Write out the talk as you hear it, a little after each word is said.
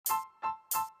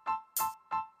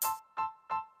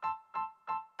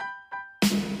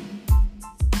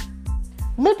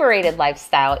Liberated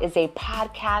Lifestyle is a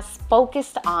podcast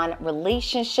focused on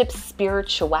relationships,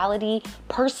 spirituality,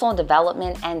 personal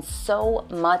development, and so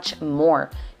much more.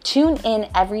 Tune in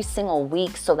every single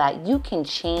week so that you can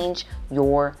change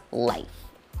your life.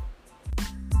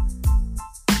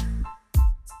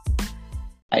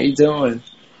 How you doing?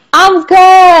 I'm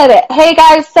good. Hey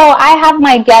guys, so I have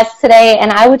my guest today,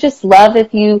 and I would just love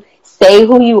if you say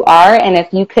who you are and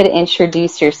if you could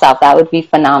introduce yourself. That would be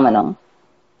phenomenal.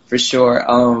 For sure.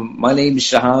 My name is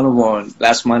Shahanawan.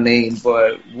 That's my name.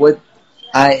 But what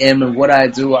I am and what I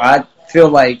do, I feel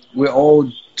like we're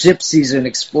all gypsies and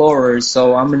explorers,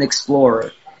 so I'm an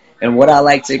explorer. And what I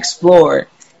like to explore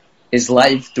is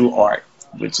life through art,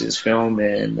 which is film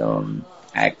and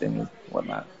acting and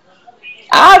whatnot.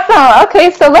 Awesome.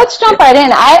 Okay, so let's jump right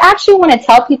in. I actually want to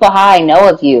tell people how I know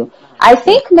of you. I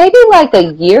think maybe like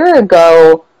a year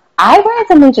ago, I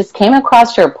randomly just came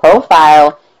across your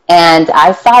profile and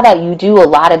I saw that you do a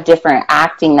lot of different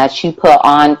acting that you put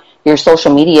on your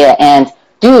social media. And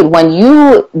dude, when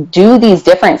you do these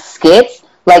different skits,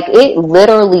 like it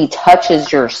literally touches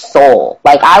your soul.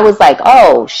 Like I was like,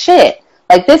 oh shit,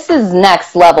 like this is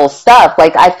next level stuff.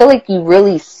 Like I feel like you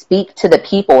really speak to the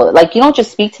people. Like you don't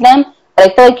just speak to them,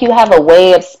 but I feel like you have a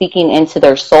way of speaking into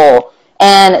their soul.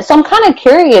 And so I'm kind of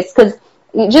curious because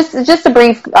just a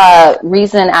brief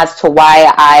reason as to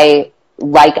why I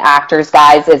like actors,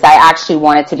 guys, is I actually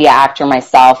wanted to be an actor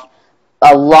myself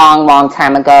a long, long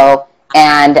time ago.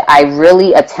 And I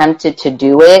really attempted to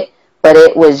do it, but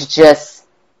it was just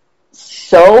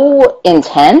so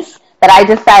intense that I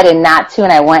decided not to,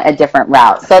 and I went a different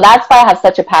route. So that's why I have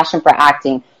such a passion for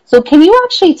acting. So can you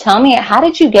actually tell me, how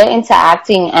did you get into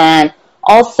acting, and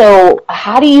also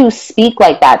how do you speak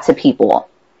like that to people?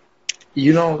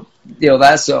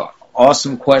 That's an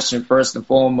awesome question, first and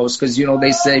foremost, because,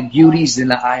 they say beauty's in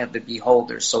the eye of the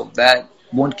beholder, so that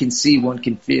one can see, one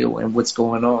can feel, and what's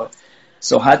going on.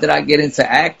 So how did I get into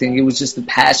acting? It was just the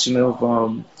passion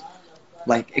of,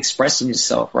 expressing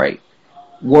yourself, right?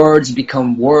 Words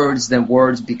become words, then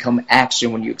words become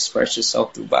action when you express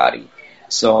yourself through body.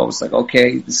 So I was like,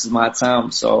 okay, this is my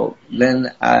time. So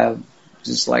then I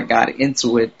just got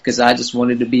into it because I just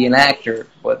wanted to be an actor,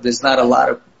 but there's not a lot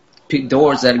of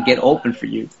doors that get open for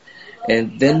you.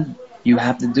 And then you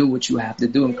have to do what you have to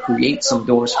do and create some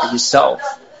doors for yourself.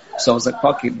 So I was like,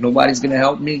 fuck it, nobody's going to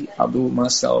help me, I'll do it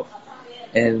myself.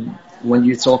 And when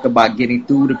you talk about getting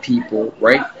through to people,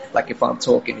 right? Like if I'm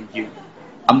talking to you,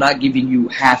 I'm not giving you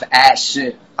half-ass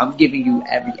shit. I'm giving you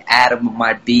every atom of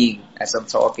my being as I'm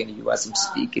talking to you, as I'm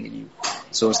speaking to you.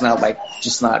 So it's not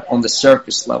just not on the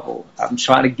surface level. I'm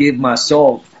trying to give my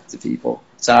soul to people.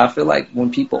 So I feel like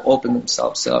when people open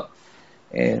themselves up,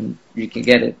 and you can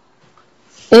get it.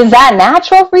 Is that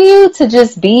natural for you to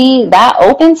just be that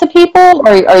open to people,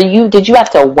 or did you have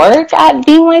to work at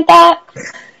being like that?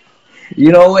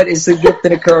 You know what? It's a gift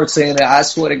and a curse saying that. I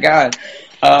swear to God.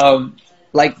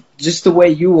 Just the way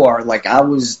you are. I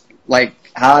was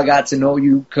how I got to know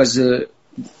you because of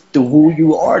who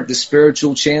you are, the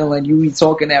spiritual channel, and you be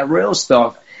talking that real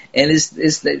stuff. And it's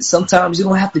that sometimes you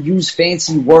don't have to use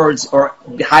fancy words or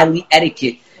highly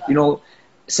etiquette.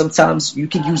 Sometimes you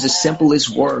can use the simplest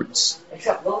words,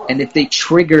 and if they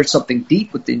trigger something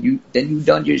deep within you, then you've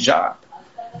done your job.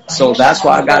 So that's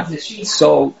why I got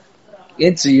so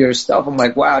into your stuff. I'm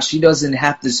like, wow, she doesn't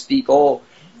have to speak all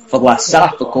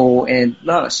philosophical, and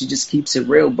no, she just keeps it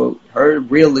real, but her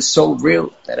real is so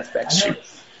real that affects you.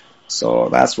 So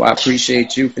that's why I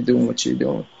appreciate you for doing what you're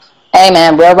doing. Hey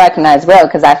man, real recognize real,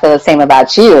 because I feel the same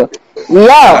about you.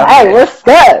 Hey, what's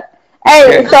good?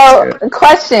 Hey, so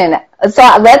question. So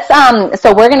let's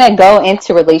so we're gonna go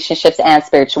into relationships and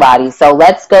spirituality. So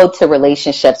let's go to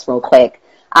relationships real quick.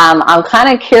 I'm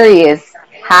kind of curious,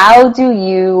 how do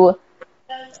you?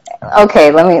 Okay,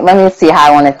 let me see how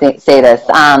I want to say this.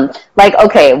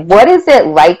 What is it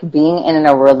like being in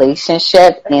a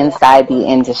relationship inside the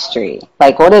industry?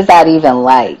 What is that even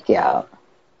like, yo?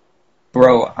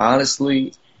 Bro,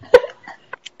 honestly,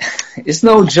 it's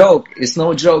no joke. It's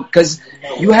no joke because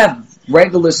you have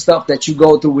regular stuff that you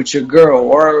go through with your girl,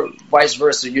 or vice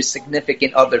versa, your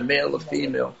significant other, male or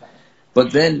female.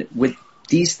 But then with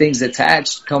these things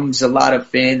attached comes a lot of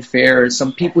fanfare.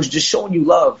 Some people's just showing you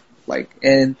love.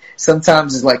 And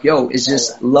sometimes it's it's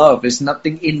just love. There's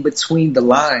nothing in between the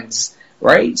lines,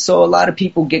 right? So a lot of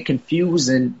people get confused.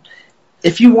 And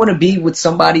if you want to be with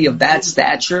somebody of that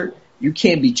stature, you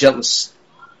can't be jealous.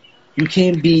 You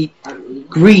can't be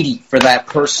greedy for that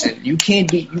person. You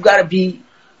got to be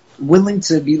willing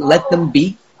to let them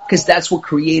be, because that's what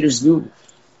creators do.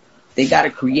 They got to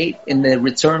create, and then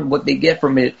return what they get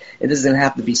from it. It doesn't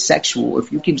have to be sexual.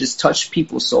 If you can just touch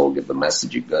people's soul, give the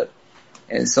message, you're good.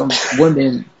 And some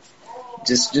women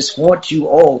just want you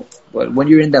all. But when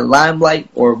you're in the limelight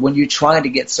or when you're trying to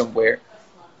get somewhere,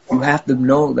 you have to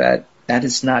know that that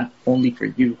is not only for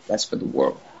you, that's for the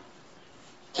world.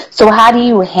 So how do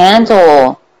you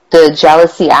handle the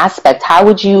jealousy aspect?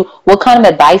 What kind of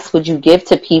advice would you give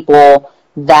to people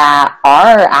that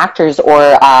are actors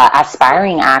or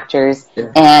aspiring actors,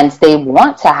 Yeah. and they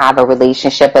want to have a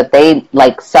relationship, but they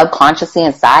like subconsciously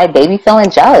inside, they be feeling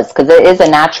jealous because it is a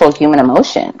natural human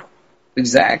emotion.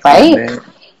 Exactly, Right? man.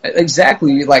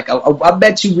 Exactly. Like, I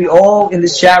bet you we all in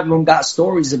this chat room got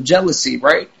stories of jealousy,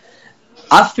 right?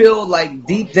 I feel like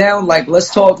deep down, like,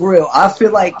 let's talk real. I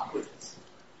feel like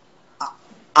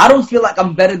I don't feel like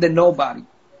I'm better than nobody.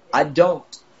 I don't,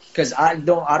 because I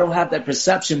don't have that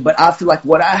perception. But I feel like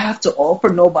what I have to offer,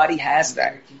 nobody has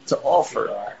that to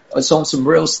offer. It's on some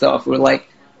real stuff. Where like,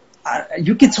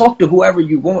 you can talk to whoever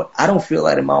you want. I don't feel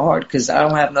that in my heart because I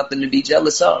don't have nothing to be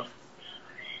jealous of.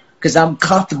 Because I'm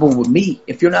comfortable with me.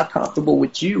 If you're not comfortable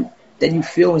with you, then you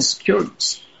feel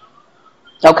insecurities.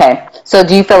 Okay. So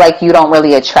do you feel like you don't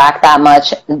really attract that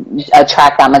much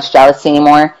jealousy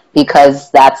anymore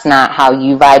because that's not how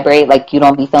you vibrate? Like you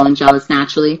don't be feeling jealous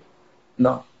naturally?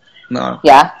 No, no,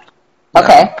 Yeah? no.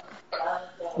 Okay.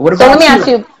 What So let about me you? ask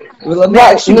you, Well, let me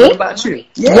what, ask you. me? What about you?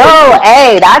 Yeah. Yo,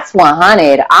 hey, that's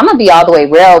 100. I'm going to be all the way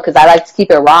real because I like to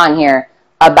keep it raw in here.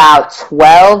 About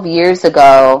 12 years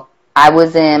ago, I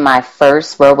was in my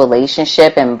first real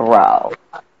relationship, and bro,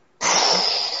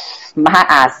 my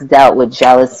ass dealt with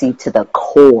jealousy to the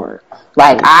core.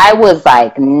 Like, I was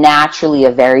like naturally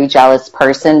a very jealous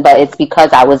person, but it's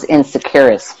because I was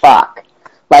insecure as fuck.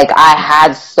 Like, I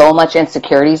had so much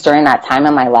insecurities during that time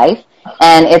in my life,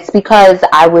 and it's because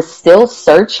I was still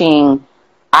searching.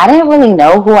 I didn't really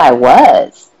know who I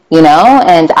was,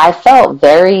 and I felt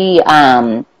very,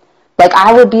 like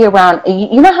I would be around,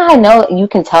 you know how I know you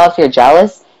can tell if you're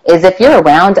jealous? Is if you're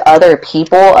around other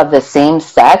people of the same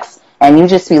sex and you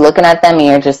just be looking at them and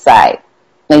you're just like,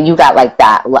 and you got like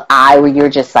that eye where you're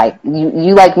just like,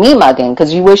 you like me mugging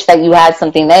because you wish that you had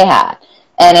something they had.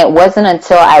 And it wasn't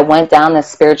until I went down the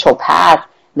spiritual path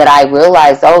that I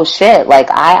realized, oh shit,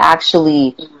 like I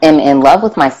actually am in love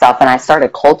with myself, and I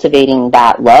started cultivating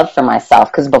that love for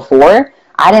myself. Because before,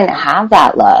 I didn't have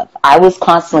that love. I was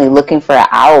constantly looking for an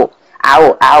out.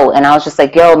 And I was just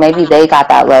like, yo, maybe they got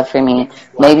that love for me.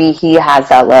 Maybe he has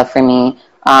that love for me.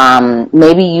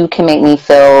 Maybe you can make me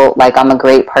feel like I'm a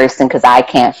great person because I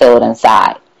can't feel it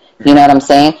inside. You know what I'm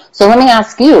saying? So let me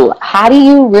ask you, how did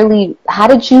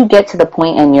you get to the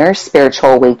point in your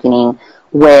spiritual awakening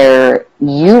where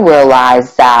you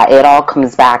realize that it all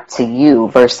comes back to you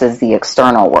versus the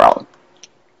external world?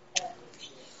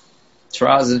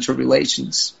 Trials and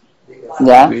tribulations.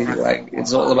 Yeah. Really, like,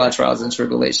 it's all about trials and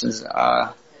tribulations.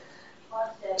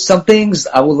 Some things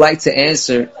I would like to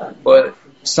answer, but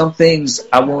some things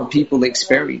I want people to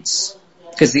experience.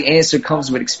 Because the answer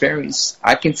comes with experience.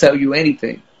 I can tell you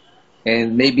anything,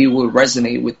 and maybe it will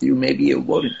resonate with you, maybe it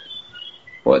wouldn't.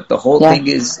 But the whole thing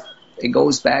is, it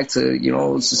goes back to,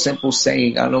 it's a simple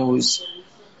saying. I know it's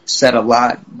said a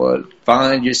lot, but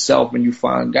find yourself when you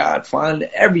find God. Find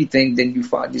everything, then you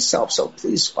find yourself. So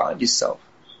please find yourself.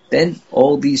 Then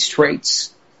all these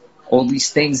traits, all these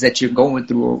things that you're going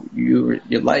through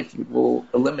your life will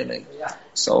eliminate.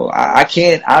 So I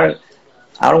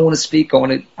don't want to speak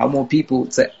on it. I want people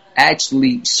to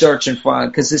actually search and find,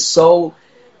 because it's so,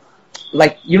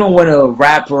 like, when a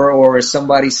rapper or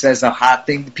somebody says a hot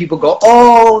thing, people go,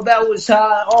 oh, that was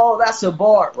hot. Oh, that's a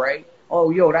bar, right? Oh,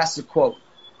 yo, that's a quote.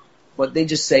 But they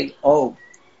just say, oh,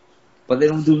 but they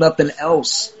don't do nothing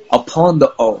else upon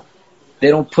the O. They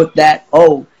don't put that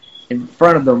O in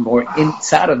front of them or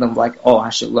inside of them, like, oh, I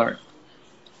should learn.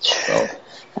 So,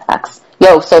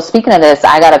 yo, so speaking of this,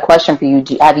 I got a question for you.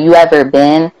 Have you ever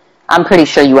been, I'm pretty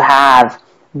sure you have,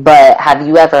 but have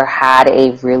you ever had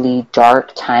a really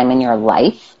dark time in your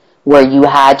life where you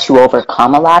had to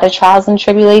overcome a lot of trials and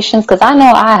tribulations? Because I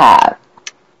know I have.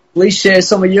 Please share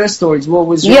some of your stories. What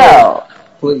was your... Yo,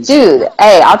 please. Dude,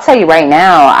 hey, I'll tell you right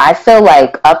now, I feel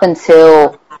like up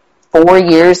until 4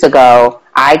 years ago,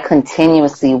 I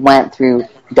continuously went through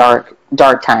dark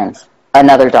times,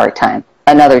 another dark time,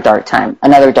 another dark time,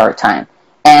 another dark time.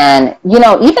 And,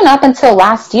 even up until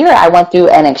last year, I went through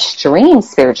an extreme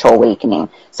spiritual awakening.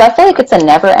 So I feel like it's a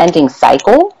never-ending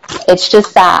cycle. It's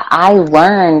just that I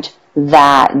learned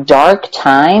that dark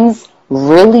times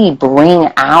really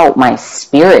bring out my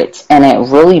spirit, and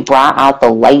it really brought out the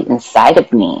light inside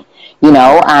of me.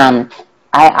 I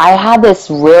had this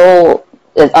real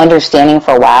understanding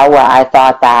for a while where I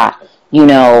thought that,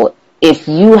 if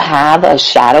you have a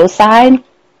shadow side,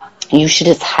 you should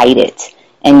just hide it.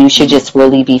 and you should just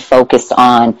really be focused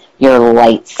on your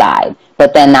light side.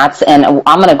 But then and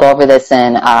I'm going to go over this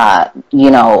in,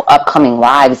 upcoming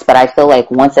lives, but I feel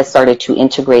like once I started to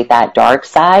integrate that dark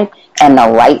side and the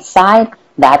light side,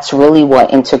 that's really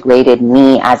what integrated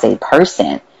me as a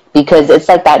person. Because it's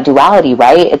like that duality,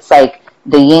 right? It's like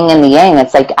the yin and the yang.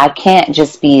 It's like I can't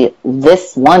just be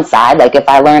this one side. Like if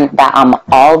I learned that I'm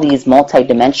all these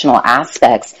multidimensional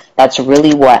aspects, that's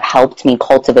really what helped me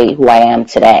cultivate who I am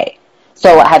today.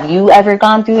 So have you ever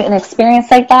gone through an experience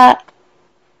like that?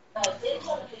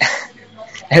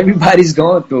 Everybody's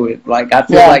going through it. Like, I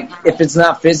feel like if it's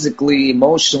not physically,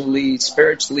 emotionally,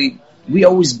 spiritually, we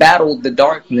always battle the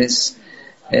darkness.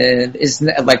 And it's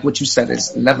like what you said,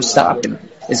 it's never stopping.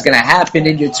 It's going to happen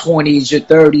in your 20s, your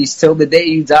 30s, till the day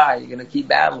you die. You're going to keep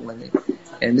battling it.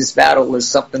 And this battle is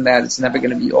something that it's never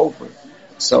going to be over.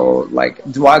 So, like,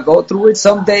 do I go through it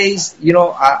some days? You know,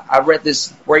 I read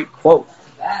this great quote.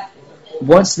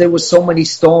 Once there were so many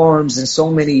storms and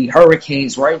so many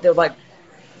hurricanes, right? They're like,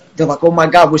 oh my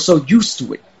God, we're so used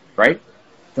to it, right?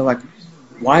 They're like,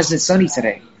 why is it sunny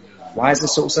today? Why is it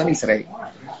so sunny today?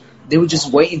 They were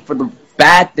just waiting for the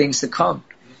bad things to come.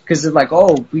 Because they're like,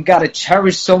 oh, we got to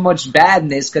cherish so much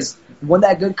badness, because when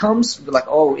that good comes, we're like,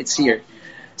 oh, it's here.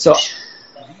 So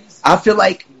I feel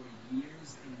like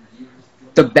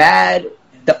the bad,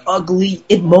 the ugly,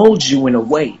 it molds you in a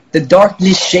way. The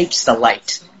darkness shapes the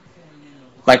light.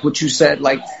 Like what you said,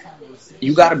 like,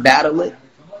 you got to battle it.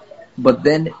 But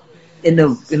then, in a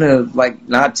like,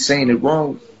 not saying it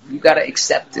wrong, you gotta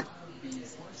accept it.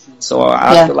 So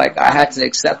I feel like I had to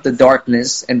accept the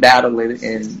darkness and battle it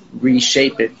and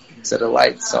reshape it to the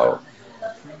light. So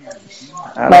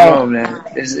I don't know, man.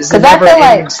 It's a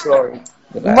never-ending story.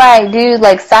 Right, dude.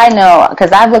 Like, side note,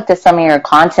 because I've looked at some of your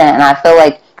content, and I feel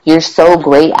like you're so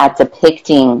great at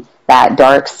depicting that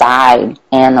dark side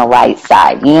and the light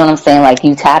side. You know what I'm saying? Like,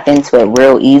 you tap into it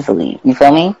real easily. You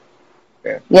feel me?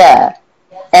 Yeah.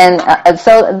 And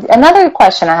so another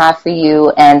question I have for you,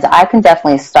 and I can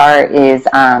definitely start, is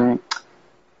I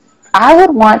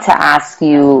would want to ask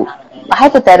you,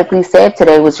 hypothetically, say if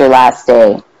today was your last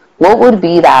day, what would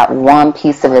be that one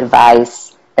piece of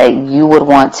advice that you would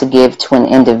want to give to an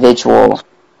individual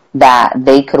that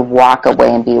they could walk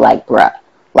away and be like, bruh,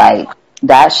 like,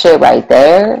 that shit right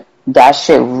there, that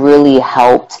shit really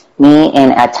helped me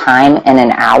in a time and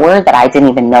an hour that I didn't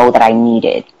even know that I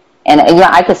needed. And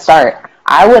I could start.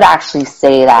 I would actually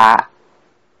say that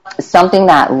something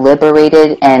that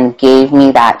liberated and gave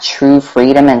me that true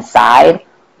freedom inside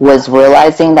was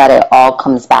realizing that it all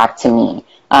comes back to me.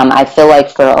 I feel like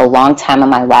for a long time in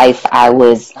my life, I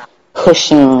was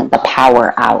pushing the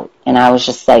power out. And I was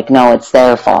just like, no, it's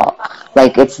their fault.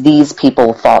 Like, it's these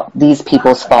people's fault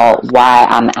why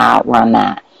I'm at where I'm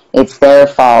at. It's their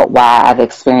fault why I've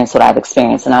experienced what I've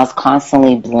experienced. And I was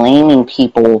constantly blaming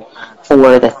people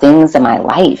for the things in my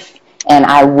life. And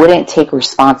I wouldn't take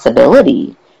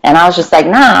responsibility. And I was just like,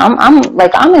 nah,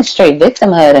 I'm in straight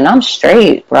victimhood and I'm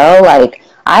straight, bro. Like,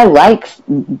 I like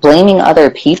blaming other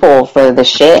people for the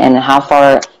shit and how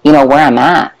far, where I'm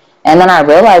at. And then I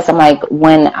realized, I'm like,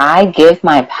 when I give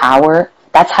my power,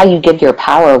 that's how you give your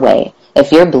power away.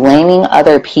 If you're blaming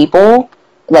other people,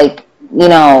 like,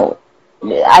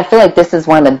 I feel like this is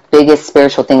one of the biggest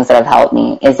spiritual things that have helped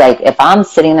me, is like, if I'm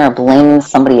sitting there blaming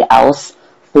somebody else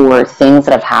for things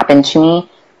that have happened to me,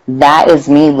 that is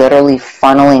me literally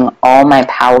funneling all my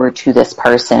power to this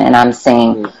person. And I'm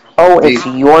saying, oh, it's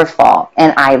your fault.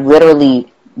 And I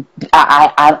literally,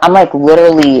 I'm like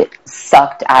literally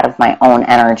sucked out of my own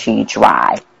energy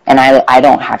dry. And I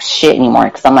don't have shit anymore,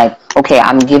 because I'm like, okay,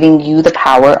 I'm giving you the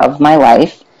power of my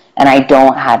life, and I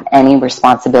don't have any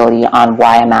responsibility on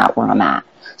why I'm at where I'm at.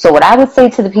 So what I would say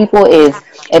to the people is,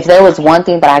 if there was one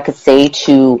thing that I could say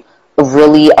to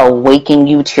really awaken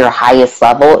you to your highest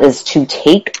level, is to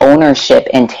take ownership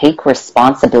and take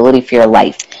responsibility for your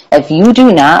life. If you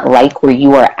do not like where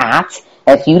you are at,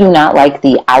 if you do not like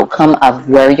the outcome of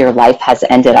where your life has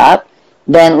ended up,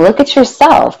 then look at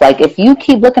yourself. Like, if you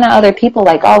keep looking at other people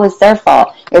like, oh, it's their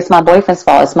fault, it's my boyfriend's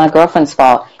fault, it's my girlfriend's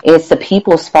fault, it's the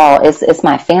people's fault, it's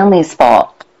my family's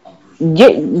fault,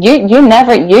 you're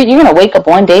gonna wake up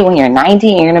one day when you're 90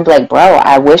 and you're gonna be like, bro,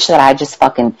 I wish that I just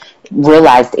fucking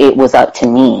realized it was up to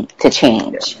me to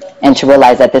change, and to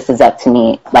realize that this is up to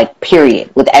me, like,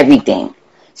 period, with everything.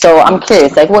 So I'm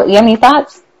curious, like, you have any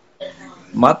thoughts?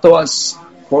 My thoughts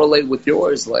correlate with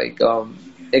yours. Like,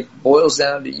 it boils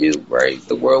down to you, right?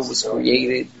 The world was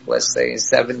created, let's say, in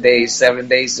 7 days, 7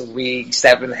 days a week,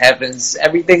 7 heavens.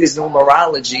 Everything is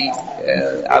numerology.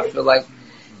 I feel like,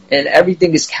 and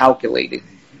everything is calculated.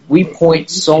 We point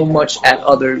so much at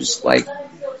others, like,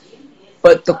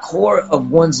 But the core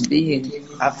of one's being,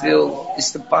 I feel,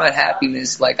 is to find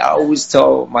happiness. Like I always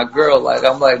tell my girl, like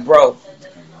I'm like, bro,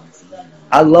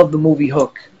 I love the movie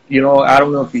Hook. You know, I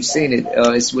don't know if you've seen it.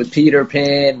 It's with Peter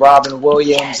Pan, Robin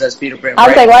Williams as Peter Pan, I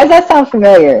was right? like, why does that sound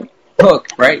familiar? Hook,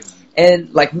 right?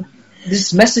 And like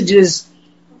this message is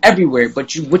everywhere,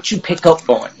 but what you pick up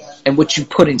on and what you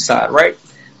put inside, right?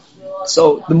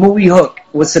 So the movie Hook,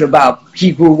 what's it about?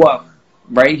 He grew up,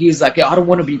 right? He's like, I don't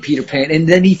want to be Peter Pan, and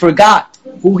then he forgot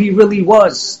who he really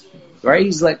was, right?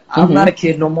 He's like, I'm not a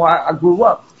kid no more. I grew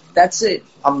up. That's it.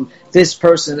 I'm this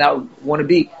person that I want to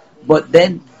be. But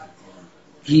then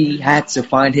he had to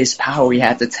find his power. He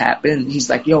had to tap in. He's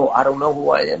like, yo, I don't know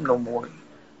who I am no more.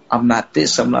 I'm not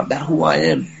this. I'm not that. Who I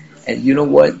am. And you know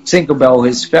what? Tinkerbell,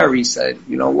 his fairy, said,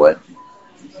 you know what?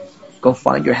 Go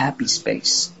find your happy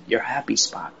space, your happy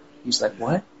spot. He's like,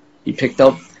 what? He picked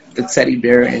up the teddy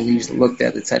bear and he looked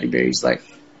at the teddy bear. He's like,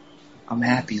 I'm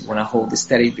happy when I hold this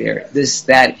teddy bear. This,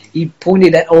 that. He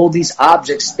pointed at all these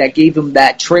objects that gave him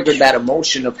that, triggered that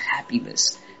emotion of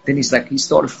happiness. Then he's like, he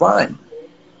started flying.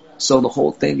 So the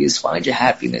whole thing is find your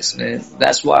happiness, man.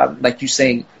 That's why, like you're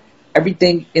saying,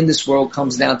 everything in this world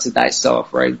comes down to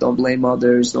thyself, right? Don't blame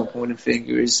others, don't point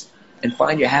fingers, and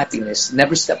find your happiness.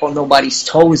 Never step on nobody's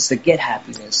toes to get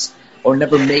happiness, or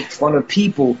never make fun of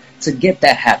people to get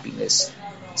that happiness.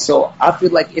 So I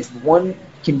feel like if one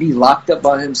can be locked up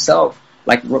by himself,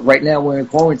 like right now we're in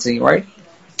quarantine, right?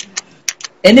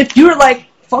 And if you're like,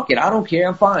 fuck it, I don't care,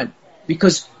 I'm fine.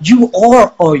 Because you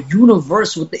are a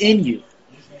universe within you.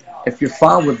 If you're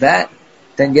fine with that,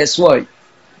 then guess what?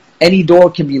 Any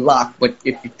door can be locked, but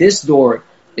if this door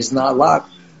is not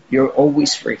locked, you're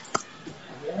always free.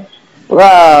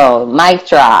 Bro, mic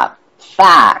drop.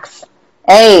 Facts.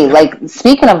 Hey, like,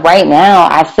 speaking of right now,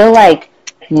 I feel like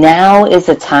now is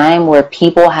a time where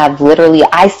people have literally,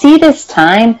 I see this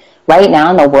time right now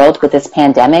in the world with this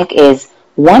pandemic is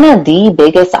one of the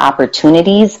biggest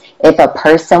opportunities if a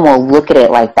person will look at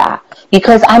it like that.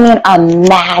 Because, I mean,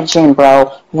 imagine,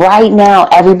 bro, right now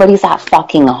everybody's at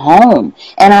fucking home.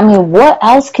 And, I mean, what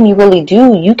else can you really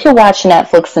do? You can watch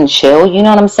Netflix and chill, you know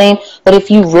what I'm saying? But if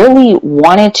you really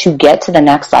wanted to get to the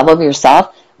next level of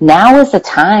yourself, now is the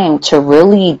time to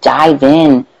really dive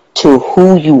in to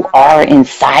who you are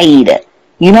inside.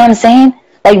 You know what I'm saying?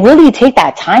 Like, really take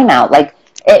that time out. Like,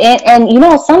 and you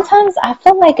know, sometimes I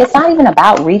feel like it's not even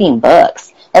about reading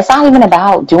books. It's not even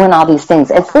about doing all these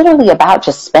things. It's literally about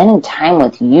just spending time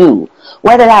with you.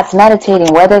 Whether that's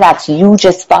meditating, whether that's you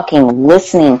just fucking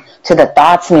listening to the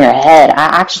thoughts in your head.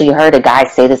 I actually heard a guy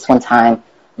say this one time.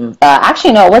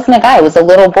 Actually, no, it wasn't a guy. It was a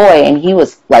little boy, and he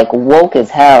was, like, woke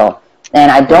as hell.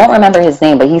 And I don't remember his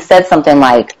name, but he said something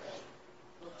like,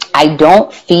 I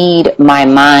don't feed my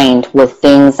mind with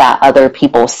things that other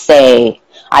people say.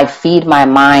 I feed my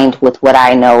mind with what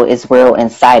I know is real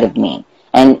inside of me.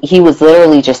 And he was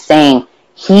literally just saying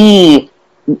he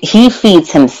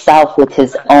feeds himself with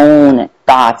his own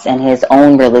thoughts and his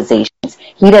own realizations.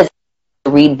 He doesn't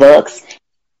read books,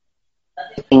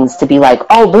 things to be like,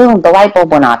 oh, boom, the light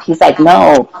bulb went off. He's like,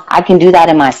 no, I can do that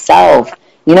in myself.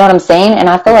 You know what I'm saying? And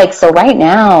I feel like, so right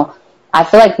now, I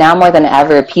feel like now more than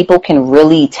ever, people can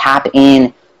really tap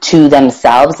in to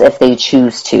themselves if they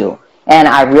choose to. And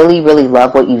I really, really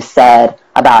love what you said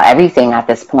about everything at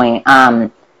this point.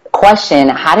 Question,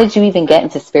 how did you even get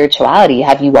into spirituality?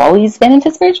 Have you always been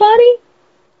into spirituality?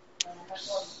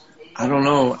 I don't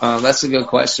know. That's a good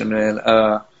question,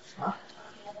 man.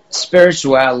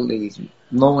 Spirituality,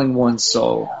 knowing one's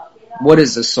soul. What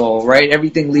is a soul, right?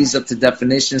 Everything leads up to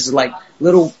definitions, like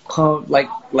little, like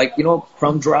you know,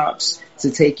 crumb drops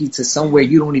to take you to somewhere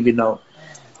you don't even know.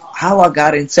 How I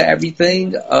got into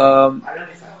everything,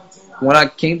 when I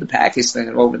came to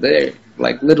Pakistan over there,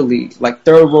 like literally, like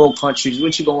third world countries,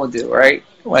 what you gonna do, right?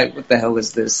 Like, what the hell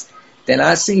is this? Then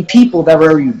I seen people that were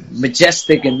very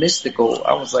majestic and mystical.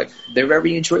 I was like, they're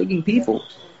very intriguing people.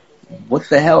 What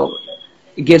the hell?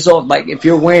 It gives off, like, if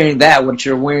you're wearing that, when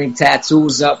you're wearing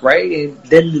tattoos up, right? And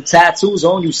then the tattoos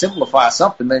on you simplify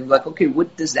something. Then you're like, okay,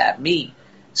 what does that mean?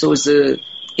 So it's to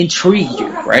intrigue you,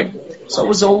 right? So I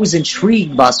was always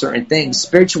intrigued by certain things.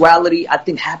 Spirituality, I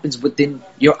think, happens within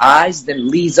your eyes, then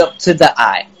leads up to the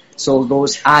eye. So it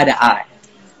goes eye to eye.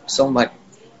 So I'm like,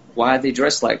 why are they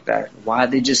dressed like that? Why are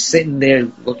they just sitting there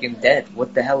looking dead?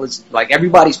 What the hell is, like,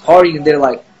 everybody's partying and they're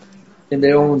like in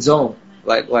their own zone,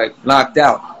 like knocked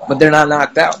out, but they're not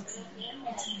knocked out.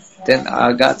 Then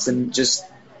I got to just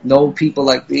know people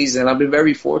like these, and I've been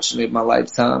very fortunate in my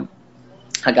lifetime.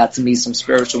 I got to meet some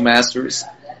spiritual masters,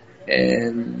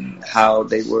 and how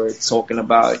they were talking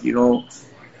about, you know,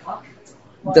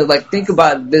 they're like, think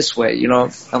about it this way, you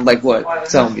know. I'm like, what?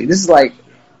 Tell me. This is like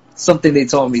something they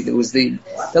told me that was they're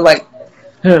like,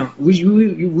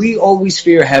 we always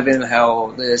fear heaven,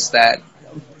 hell, this, that.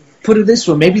 Put it this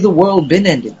way, maybe the world been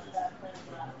ended.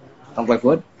 I'm like,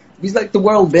 what? He's like, the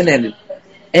world been ended.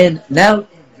 And now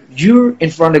you're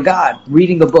in front of God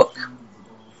reading a book.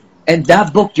 And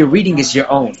that book you're reading is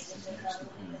your own.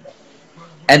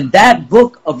 And that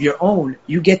book of your own,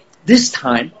 you get this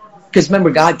time, because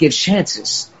remember, God gives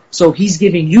chances. So he's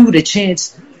giving you the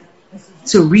chance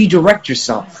to redirect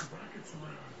yourself.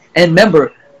 And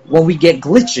remember, when we get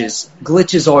glitches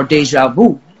are deja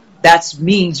vu. That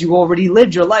means you already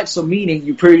lived your life, so meaning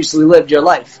you previously lived your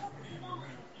life.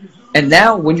 And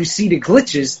now when you see the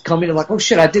glitches come in, you're like, oh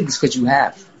shit, I did this, because you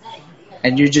have.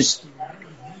 And you're just,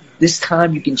 this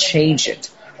time you can change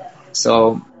it.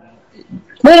 So...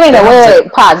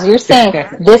 Wait, pause. You're saying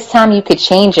this time you could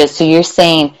change it, so you're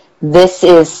saying this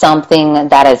is something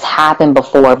that has happened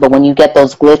before, but when you get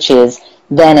those glitches,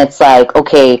 then it's like,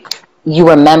 okay, you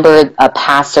remember a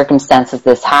past circumstances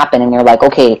this happened, and you're like,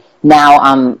 okay,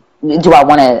 now do I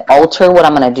want to alter what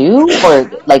I'm going to do,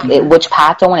 or like which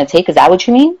path do I want to take? Is that what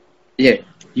you mean? Yeah,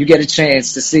 you get a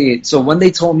chance to see it. So when they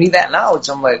told me that knowledge,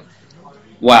 I'm like,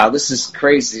 wow, this is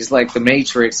crazy. It's like the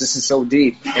Matrix. This is so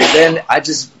deep. And then I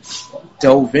just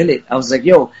dove in it. I was like,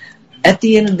 yo, at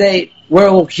the end of the day, we're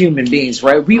all human beings,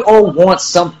 right? We all want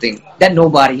something that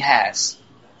nobody has,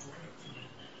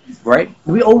 right?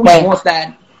 We always want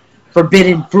that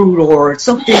forbidden fruit or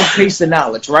something to taste the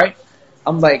knowledge, right?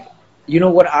 I'm like, you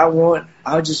know what I want?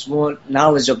 I just want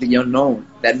knowledge of the unknown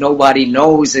that nobody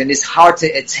knows and it's hard to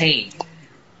attain.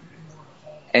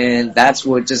 And that's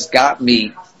what just got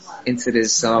me into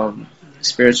this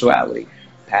spirituality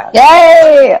path.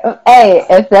 Yay! Hey,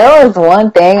 if there was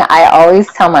one thing, I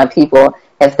always tell my people,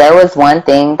 if there was one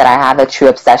thing that I have a true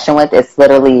obsession with, it's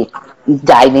literally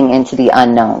diving into the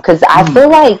unknown. Because I feel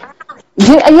like,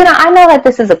 you know, I know that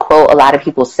this is a quote a lot of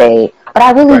people say, but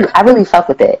I really fuck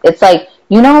with it. It's like,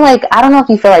 you know, like, I don't know if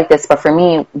you feel like this, but for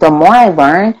me, the more I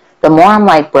learn, the more I'm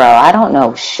like, bro, I don't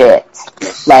know shit.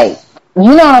 Like,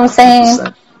 you know what I'm saying?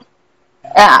 100%.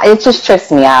 It just trips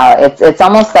me out. It's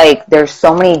almost like there's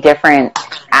so many different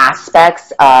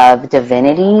aspects of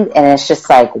divinity, and it's just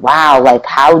like, wow, like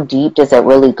how deep does it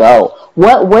really go?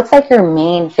 What's like your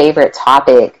main favorite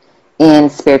topic in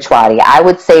spirituality? I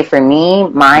would say for me,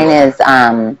 mine is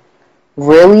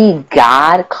really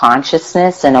God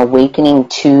consciousness and awakening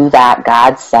to that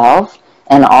God self,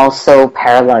 and also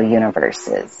parallel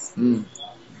universes.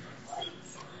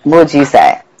 What would you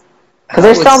say? Because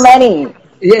there's so many.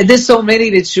 Yeah, there's so many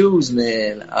to choose,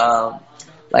 man.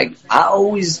 Like, I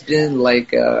always been,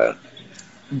 like,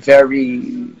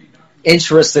 very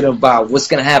interested about what's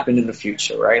going to happen in the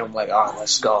future, right? I'm like, oh,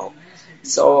 let's go.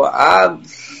 So,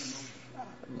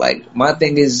 my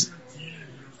thing is,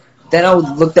 then I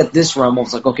looked at this realm, I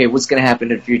was like, okay, what's going to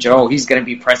happen in the future? Oh, he's going to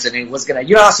be president.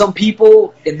 You know how some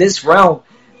people in this realm,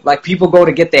 like, people go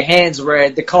to get their hands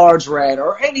read, the cards read,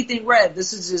 or anything read.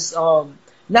 This is just,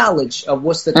 knowledge of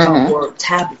what's to come, or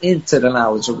tap into the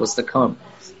knowledge of what's to come.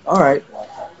 All right.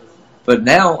 But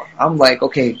now I'm like,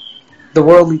 okay, the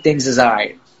worldly things is all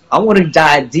right. I want to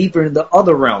dive deeper in the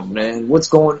other realm, man. What's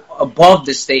going above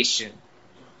the station?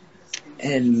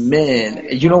 And man,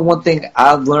 you know, one thing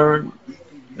I've learned,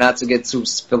 not to get too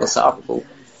philosophical,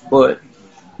 but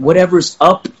whatever's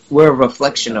up, we're a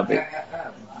reflection of it.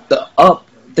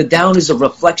 The down is a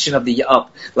reflection of the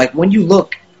up. Like when you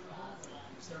look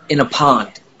in a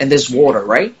pond and there's water,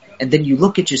 right? And then you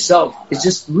look at yourself, it's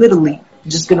just literally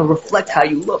just going to reflect how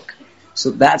you look.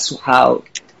 So that's how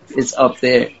it's up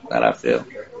there that I feel.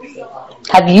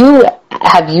 Have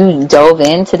you dove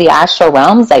into the astral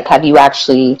realms? Like, have you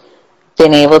actually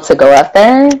been able to go up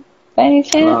there by any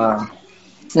chance?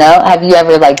 No? Have you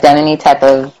ever, like, done any type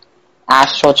of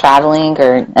astral traveling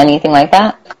or anything like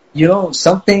that? You know,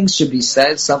 some things should be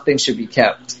said, some things should be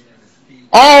kept.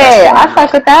 Hey, I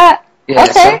fuck with that. Yeah,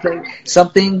 okay.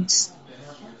 Some things,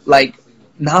 like,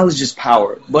 knowledge is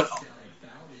power. But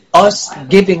us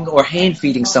giving or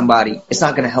hand-feeding somebody, it's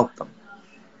not going to help them.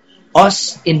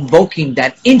 Us invoking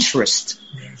that interest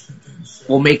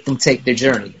will make them take their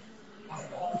journey.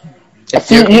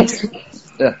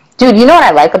 Dude, you know what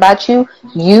I like about you?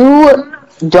 You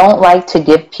don't like to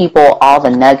give people all the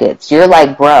nuggets. You're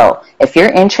like, bro, if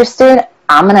you're interested,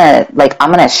 I'm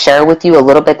gonna share with you a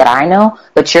little bit that I know,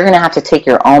 but you're gonna have to take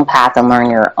your own path and learn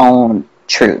your own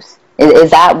truth.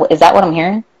 Is that what I'm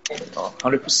hearing?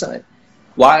 100%.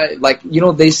 Why? Like, you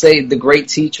know, they say the great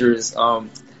teachers,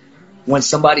 when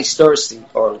somebody's thirsty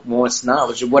or wants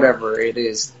knowledge or whatever it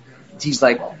is, he's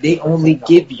like, they only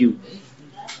give you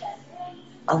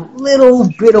a little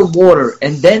bit of water,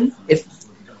 and then if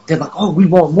they're like, oh, we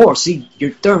want more. See,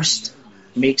 your thirst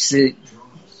makes it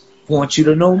want you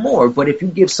to know more. But if you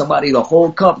give somebody the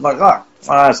whole cup, like,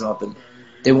 that's nothing,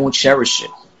 they won't cherish it.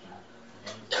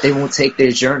 They won't take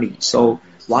their journey. So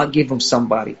why give them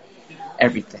somebody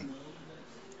everything?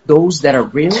 Those that are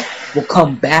real will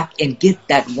come back and get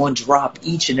that one drop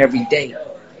each and every day.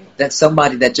 That's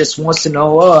somebody that just wants to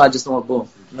know, oh, I just want boom.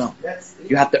 No.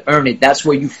 You have to earn it. That's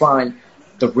where you find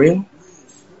the real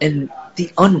and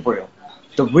the unreal.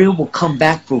 The real will come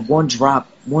back for one drop,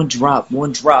 one drop,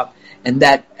 one drop. And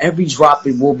that every drop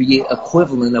it will be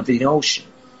equivalent of an ocean.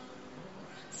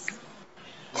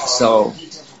 So,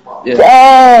 yeah.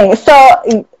 Dang.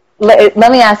 So let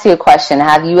me ask you a question.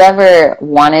 Have you ever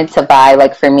wanted to buy,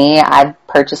 like for me, I've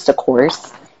purchased a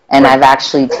course and I've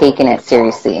actually taken it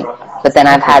seriously. But then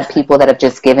I've had people that have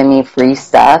just given me free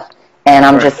stuff and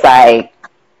I'm just like,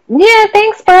 yeah,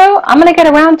 thanks, bro. I'm going to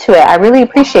get around to it. I really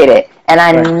appreciate it. And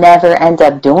I never end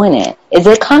up doing it. Is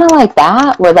it kind of like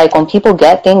that where like when people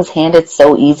get things handed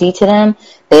so easy to them,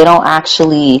 they don't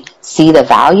actually see the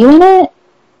value in it?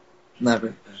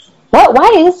 Never.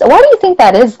 Why do you think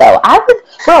that is though?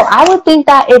 I would think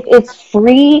that if it's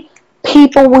free,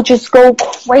 people would just go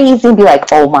crazy and be like,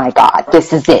 oh my God,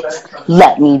 this is it.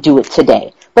 Let me do it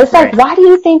today. But it's like, why do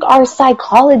you think our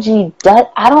psychology does?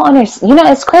 I don't understand. You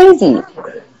know, it's crazy.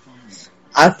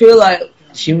 I feel like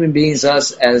human beings,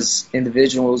 us as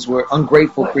individuals, we're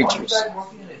ungrateful creatures.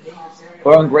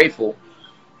 We're ungrateful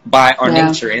by our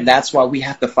nature, and that's why we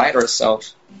have to fight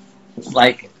ourselves.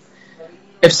 Like,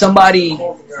 if somebody,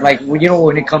 like, you know,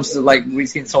 when it comes to, like, we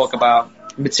can talk about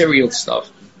material stuff.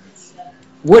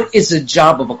 What is the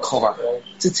job of a car?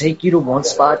 To take you to one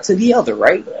spot to the other,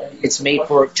 right? It's made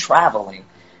for traveling.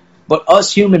 But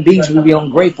us human beings will be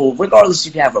ungrateful, regardless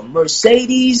if you have a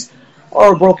Mercedes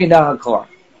or a broken down car.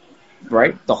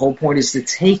 Right? The whole point is to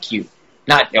take you.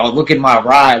 Not, oh, look at my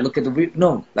ride, look at the vehicle.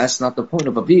 No, that's not the point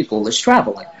of a vehicle. It's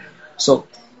traveling. So,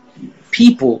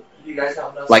 people,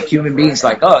 like human beings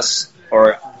like us,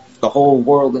 or the whole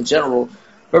world in general,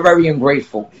 we're very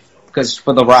ungrateful because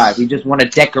for the ride. We just want to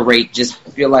decorate, just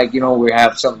feel like, you know, we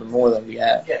have something more than we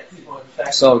have.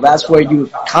 So that's where your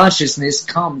consciousness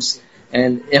comes.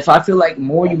 And if I feel like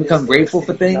more you become grateful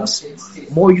for things,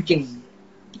 more you can,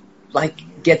 like,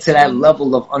 get to that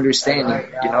level of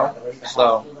understanding, you know?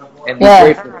 So, and be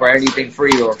grateful for anything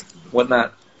free or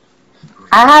whatnot.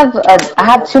 I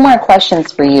have two more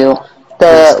questions for you.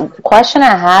 The question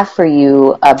I have for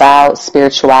you about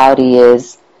spirituality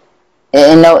is,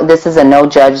 and no, this is a no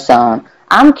judge zone.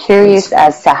 I'm curious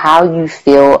as to how you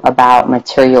feel about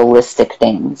materialistic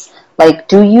things. Like,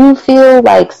 do you feel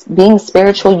like being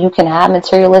spiritual, you can have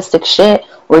materialistic shit?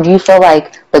 Or do you feel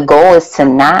like the goal is to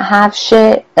not have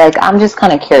shit? Like, I'm just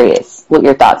kind of curious what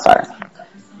your thoughts are.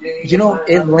 You know,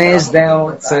 it lands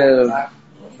down to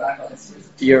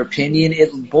your opinion.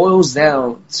 It boils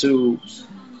down to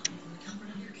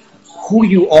who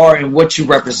you are and what you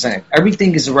represent.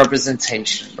 Everything is a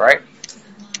representation, right?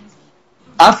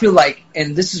 I feel like,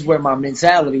 and this is where my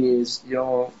mentality is, you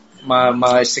know,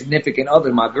 my significant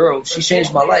other, my girl, she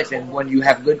changed my life. And when you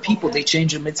have good people, they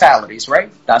change your mentalities,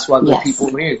 right? That's why good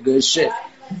people hear good shit.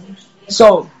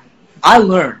 So I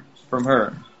learned from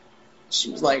her.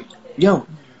 She was like, yo,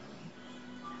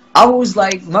 I was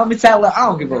like, my mentality, I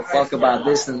don't give a fuck about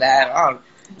this and that.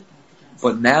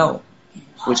 But now,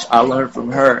 which I learned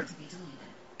from her,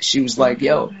 she was like,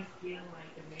 yo,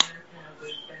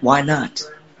 why not?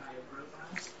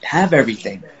 Have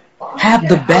everything. Have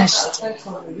the best.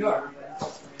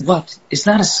 What? It's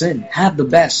not a sin. Have the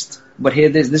best. But here,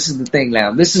 this is the thing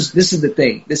now. This is the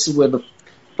thing. This is where the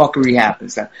fuckery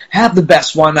happens now. Have the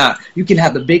best. Why not? You can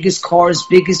have the biggest cars,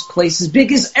 biggest places,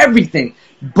 biggest everything.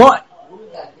 But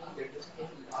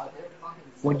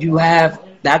when you have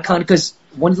that kind of, because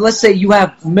when, let's say you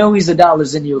have millions of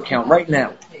dollars in your account right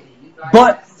now,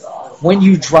 but when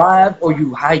you drive or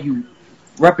how you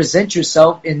represent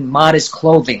yourself in modest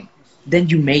clothing, then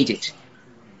you made it.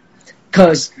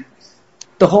 Because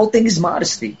the whole thing is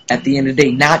modesty at the end of the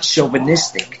day, not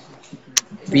chauvinistic.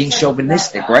 Being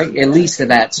chauvinistic, right? It leads to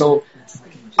that. So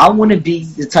I want to be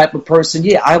the type of person,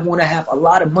 I want to have a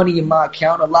lot of money in my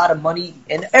account, a lot of money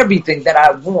and everything that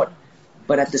I want.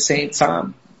 But at the same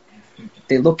time,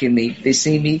 they look at me, they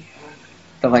see me,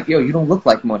 they're like, yo, you don't look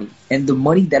like money. And the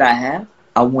money that I have,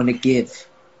 I want to give.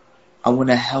 I want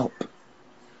to help.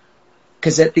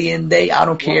 Because at the end of the day, I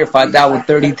don't care if I die with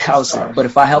 30,000. But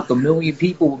if I help 1 million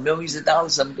people with millions of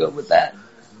dollars, I'm good with that.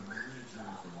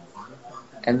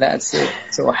 And that's it.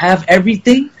 So have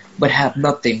everything, but have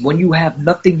nothing. When you have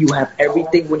nothing, you have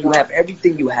everything. When you have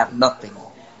everything, you have nothing.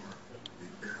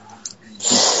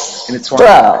 And it's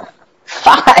Bro,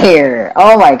 Fire!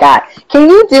 Oh my God! Can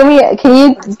you do me?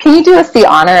 Can you do us the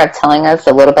honor of telling us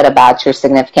a little bit about your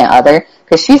significant other?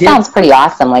 Because she Yeah. sounds pretty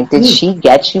awesome. Like, did she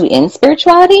get you in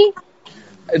spirituality?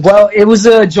 Well, it was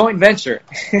a joint venture.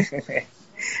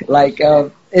 Like,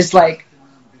 it's like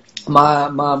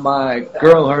my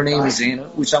girl. Her name is Anna,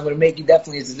 which I'm gonna make you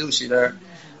definitely introduce you to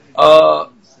her.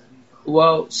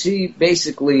 Well, she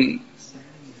basically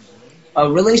a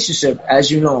relationship,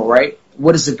 as you know, right?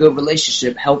 What is a good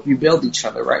relationship? Help you build each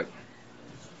other, right?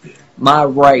 My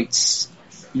rights,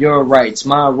 your rights,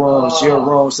 my wrongs, your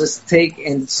wrongs. Let's take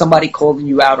and somebody calling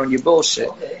you out on your bullshit.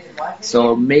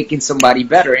 So making somebody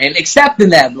better and accepting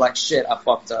that, like, shit, I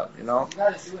fucked up, you know?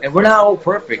 And we're not all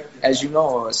perfect, as you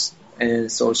know us. And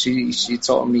so she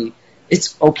taught me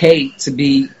it's okay to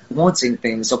be wanting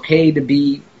things, okay to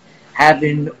be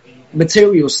having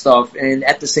material stuff, and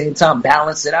at the same time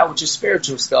balance it out with your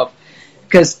spiritual stuff.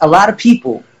 Because a lot of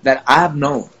people that I've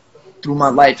known through my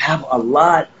life have a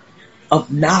lot of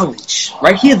knowledge.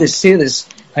 Right? Hear this,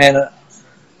 Hannah.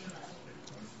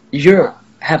 You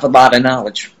have a lot of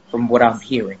knowledge from what I'm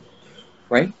hearing,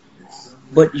 right?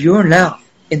 But you're now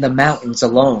in the mountains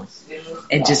alone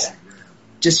and just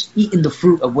eating the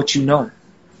fruit of what you know.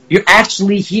 You're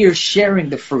actually here sharing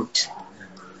the fruit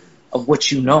of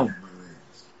what you know,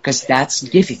 because that's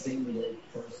giving.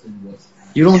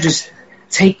 You don't just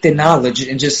take the knowledge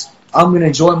and just, I'm going to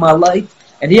enjoy my life,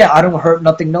 and yeah, I don't hurt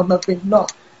nothing, no.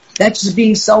 That's just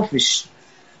being selfish.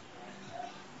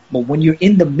 But when you're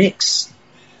in the mix,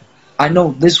 I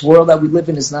know this world that we live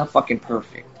in is not fucking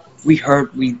perfect. We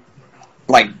hurt, we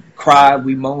like cry,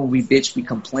 we moan, we bitch, we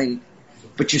complain.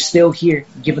 But you're still here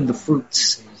giving the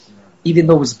fruits. Even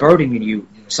though it's burdening you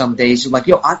some days, you're like,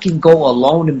 yo, I can go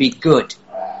alone and be good.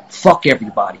 Fuck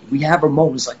everybody. We have our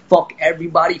moments like, fuck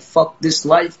everybody, fuck this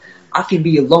life. I can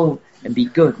be alone and be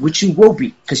good, which you will be,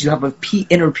 because you have a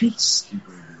inner peace.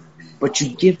 But you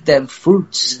give them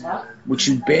fruits, which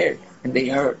you bear, and they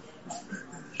hurt.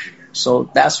 So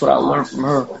that's what I learned from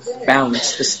her.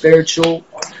 Balance, the spiritual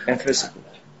and physical.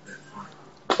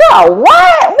 Yo,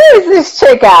 what? Where's this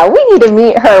chick at? We need to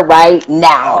meet her right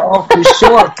now.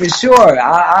 Oh, for sure.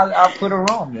 I'll put her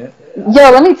on, man.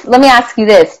 Yo, let me ask you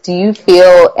this. Do you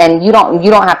feel, and you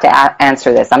don't have to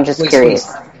answer this, I'm just curious.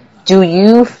 Please. Do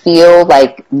you feel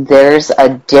like there's a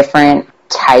different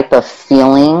type of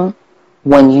feeling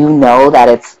when you know that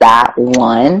it's that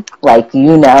one? Like,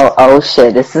 you know, oh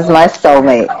shit, this is my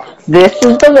soulmate. This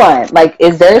is the one. Like,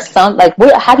 is there some, like,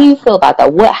 how do you feel about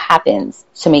that? What happens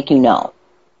to make you know?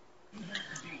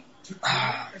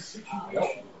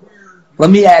 Let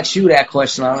me ask you that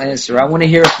question. I'll answer. I want to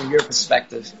hear it from your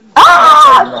perspective.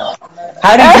 Ah!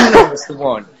 How do you know it's the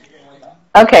one?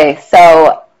 Okay,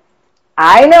 so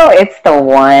I know it's the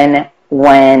one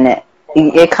when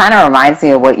it kind of reminds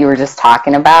me of what you were just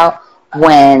talking about,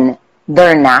 when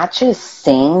they're not just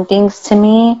saying things to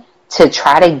me to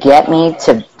try to get me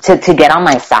to get on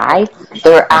my side.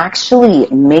 They're actually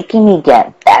making me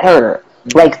get better.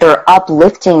 Like, they're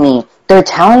uplifting me. They're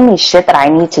telling me shit that I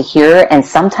need to hear, and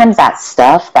sometimes that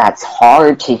stuff that's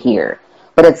hard to hear.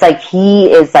 But it's like he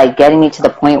is like getting me to the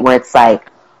point where it's like,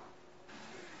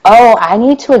 oh, I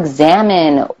need to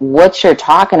examine what you're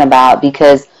talking about,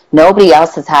 because nobody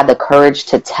else has had the courage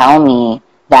to tell me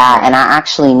that, and I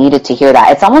actually needed to hear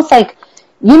that. It's almost like,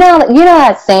 you know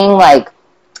that saying, like,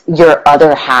 your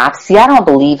other half. See, I don't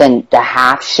believe in the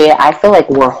half shit. I feel like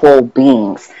we're whole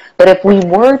beings. But if we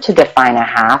were to define a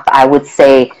half, I would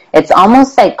say it's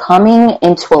almost like coming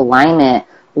into alignment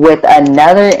with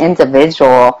another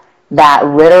individual that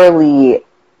literally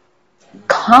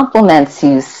compliments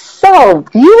you so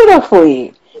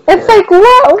beautifully. It's like,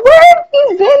 what? Where have you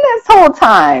been this whole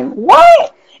time?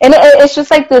 What? And it's just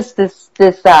like this.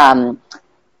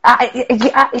 I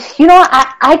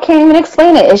can't even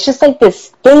explain it. It's just like this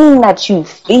thing that you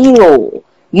feel.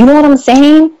 You know what I'm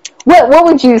saying? What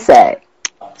would you say?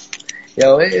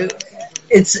 Yo,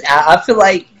 I feel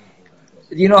like,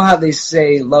 you know how they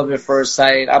say love at first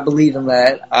sight? I believe in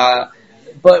that.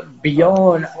 But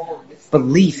beyond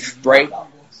belief, right?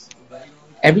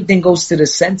 Everything goes to the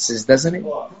senses, doesn't it?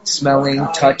 Smelling,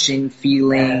 touching,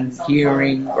 feeling,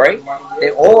 hearing, right?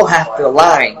 They all have to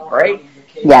align, right?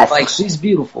 Yes. Like, she's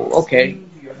beautiful. Okay.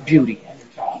 Beauty.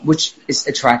 Which is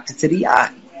attracted to the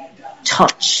eye.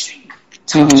 Touch.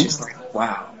 Is like,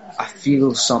 wow. I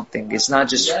feel something. It's not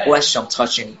just flesh I'm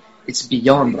touching. It's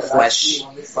beyond the flesh.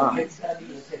 Wow.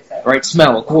 Right?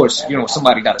 Smell, of course. You know,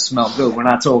 somebody got to smell good. We're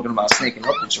not talking about snaking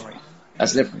up the joint.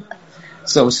 That's different.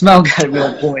 So smell got to be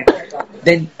on point.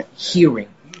 Then hearing.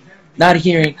 Not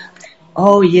hearing,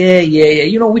 oh, yeah.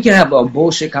 You know, we can have a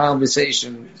bullshit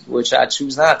conversation, which I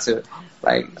choose not to.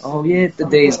 Like, oh yeah, the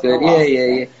day is good. Yeah, yeah,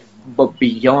 yeah. But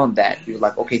beyond that, you're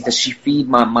like, okay, does she feed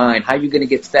my mind? How are you gonna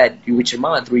get fed with your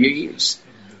mind through your ears?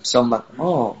 So I'm like,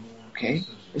 oh, okay,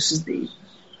 this is deep.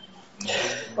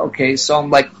 Okay, so I'm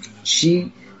like,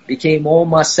 she became all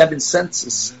my 7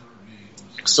 senses.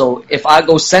 So if I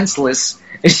go senseless,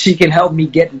 she can help me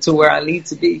get into where I need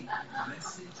to be.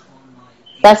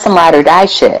 That's some ride or die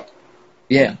shit.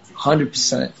 Yeah,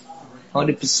 100%.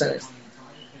 100%.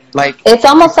 Like, it's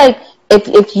almost like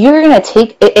if you're gonna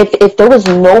take if there was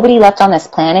nobody left on this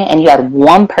planet and you had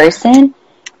one person,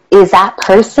 is that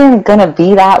person gonna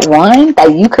be that one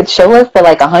that you could chill with for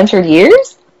like 100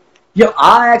 years? Yo,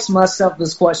 I asked myself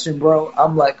this question, bro.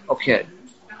 I'm like, okay,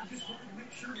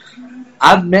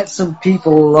 I've met some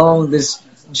people along this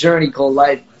journey called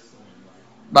life,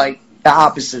 like the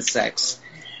opposite sex.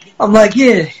 I'm like,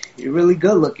 yeah, you're really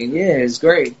good looking. Yeah, it's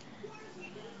great.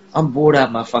 I'm bored out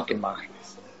of my fucking mind.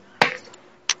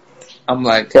 I'm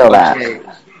like, Feel okay,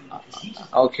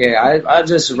 okay, I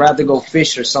just rather go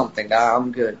fish or something. Nah,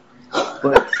 I'm good.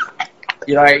 But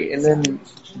you know, and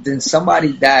then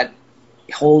somebody that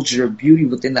holds your beauty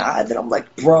within the eye, that I'm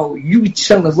like, bro, you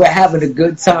chilling, we're having a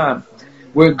good time.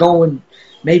 We're going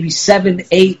maybe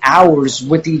 7-8 hours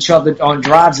with each other on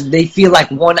drives, and they feel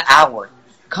like 1 hour.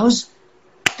 Cause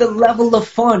the level of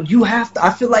fun you have to,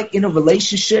 I feel like in a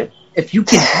relationship, if you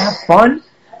can have fun,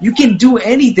 you can do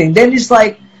anything. Then it's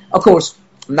like, of course,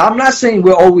 now I'm not saying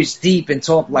we're always deep and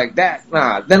talk like that.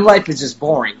 Nah, then life is just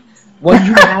boring. When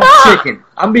you have chicken,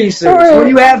 I'm being serious. When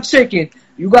you have chicken,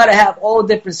 you gotta have all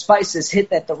different spices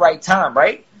hit at the right time,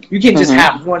 right? You can't just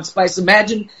have one spice.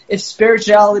 Imagine if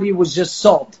spirituality was just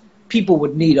salt. People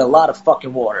would need a lot of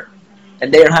fucking water.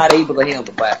 And they're not able to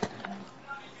handle that.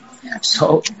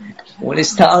 So, when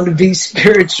it's time to be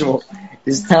spiritual,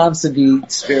 there's times to be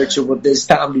spiritual, but there's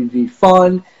time to be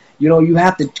fun. You know, you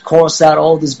have to cross out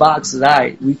all these boxes. All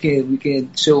right, we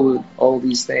can chill with all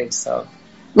these things. So,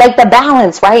 like the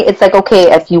balance, right? It's like,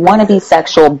 okay, if you want to be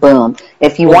sexual, boom.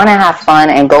 If you want to have fun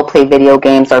and go play video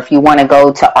games, or if you want to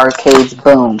go to arcades,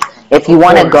 boom. If you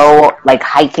want to go like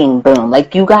hiking, boom.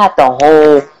 Like you got the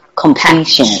whole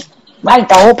completion, right?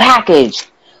 The whole package.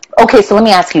 Okay, so let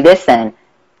me ask you this then.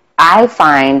 I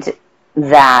find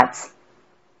that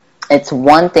it's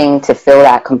one thing to feel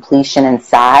that completion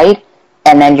inside,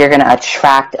 and then you're going to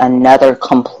attract another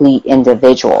complete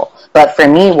individual. But for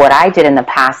me, what I did in the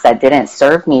past that didn't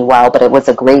serve me well, but it was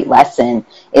a great lesson,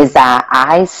 is that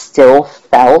I still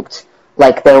felt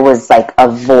like there was like a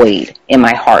void in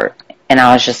my heart. And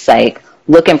I was just like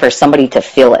looking for somebody to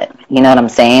fill it. You know what I'm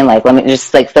saying? Like, let me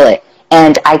just like fill it.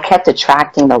 And I kept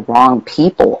attracting the wrong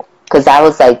people because I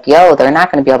was like, yo, they're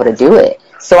not going to be able to do it.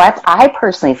 So I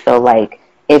personally feel like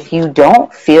if you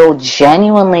don't feel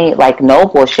genuinely, like no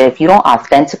bullshit, if you don't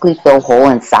authentically feel whole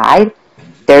inside,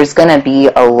 there's going to be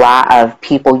a lot of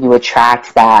people you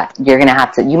attract that you might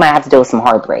have to deal with some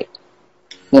heartbreak.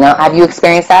 You know, have you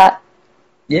experienced that?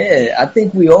 Yeah, I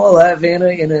think we all have, Anna,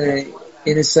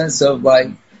 in a sense of like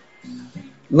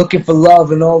looking for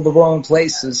love in all the wrong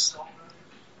places,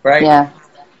 right? Yeah.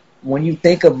 When you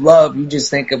think of love, you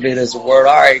just think of it as a word.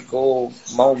 All right, cool,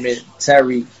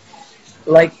 momentary.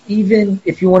 Like, even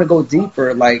if you want to go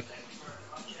deeper, like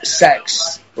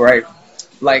sex, right?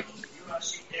 Like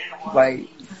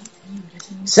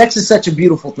sex is such a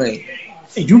beautiful thing.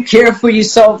 You care for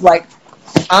yourself, like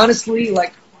honestly,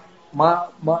 like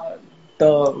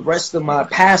the rest of my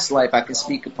past life I can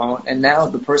speak upon, and now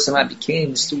the person I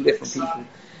became is 2 different people.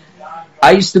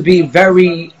 I used to be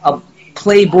very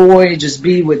playboy, just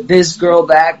be with this girl,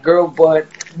 that girl, but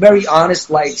very honest.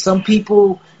 Like some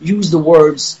people use the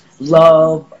words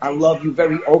love, I love you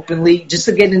very openly just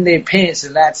to get in their pants,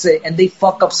 and that's it, and they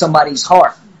fuck up somebody's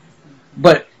heart.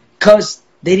 But because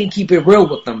they didn't keep it real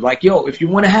with them, like, yo, if you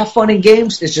want to have fun in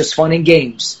games, it's just fun in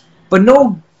games. But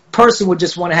no person would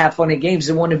just want to have fun in games.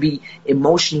 They want to be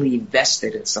emotionally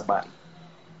invested in somebody.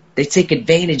 They take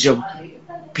advantage of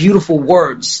beautiful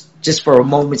words just for a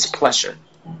moment's pleasure.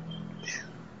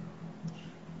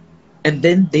 And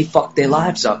then they fuck their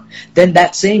lives up. Then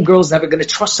that same girl's never going to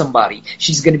trust somebody.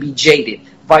 She's going to be jaded.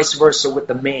 Vice versa with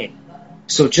the man.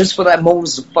 So just for that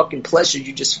moment of fucking pleasure,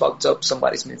 you just fucked up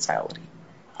somebody's mentality.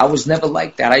 I was never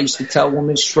like that. I used to tell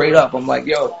women straight up, I'm like,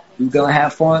 yo, you going to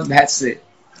have fun? That's it.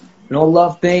 No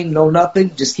love thing, no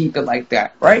nothing. Just keep it like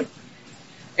that, right?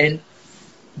 And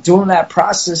during that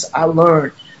process, I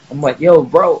learned, I'm like, yo,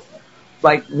 bro,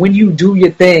 like when you do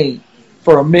your thing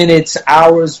for a minute,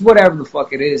 hours, whatever the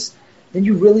fuck it is, then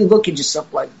you really look at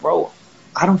yourself like, bro,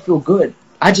 I don't feel good.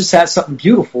 I just had something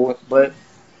beautiful, but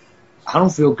I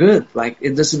don't feel good. Like,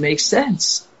 it doesn't make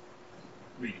sense.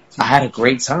 I had a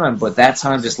great time, but that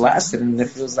time just lasted and it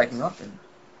feels like nothing.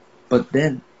 But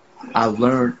then I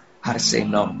learned how to say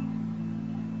no.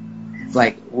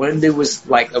 Like, when there was,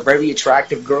 like, a very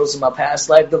attractive girls in my past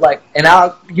life, they're like, and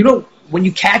when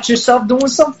you catch yourself doing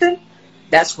something,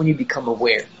 that's when you become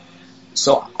aware.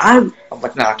 So I'm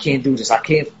like, nah, I can't do this. I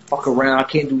can't fuck around. I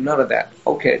can't do none of that.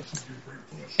 Okay.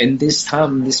 And this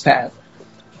time, in this path,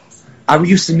 I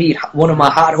used to meet one of my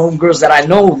hot homegirls that I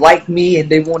know liked me and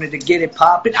they wanted to get it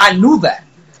popping. I knew that.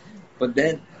 But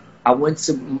then I went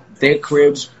to their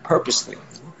cribs purposely.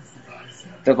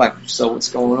 They're like, so what's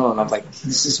going on? I'm like,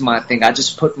 this is my thing. I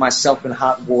just put myself in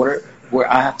hot water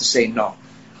where I have to say no.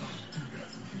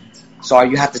 So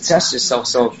you have to test yourself.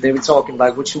 So they were talking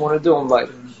like, what you want to do? I'm like,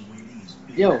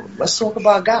 yo, let's talk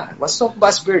about God. Let's talk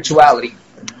about spirituality.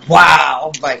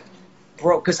 Wow. I'm like,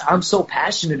 bro, because I'm so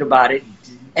passionate about it.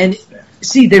 And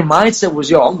see, their mindset was,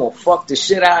 yo, I'm going to fuck the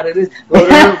shit out of this.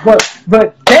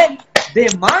 But then their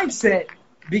mindset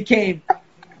became,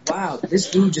 wow,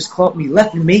 this dude just caught me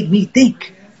left and made me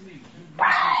think.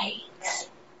 Right.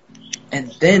 And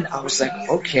then I was like,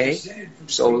 okay.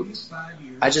 So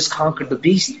I just conquered the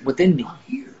beast within me.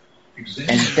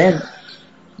 And then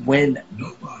when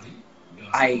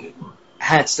I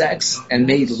had sex and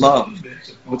made love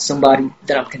with somebody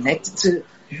that I'm connected to,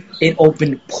 it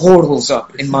opened portals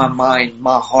up in my mind,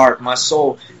 my heart, my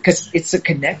soul. Because it's a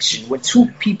connection. When two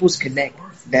peoples connect,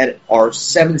 that our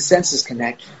seven senses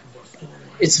connect,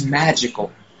 it's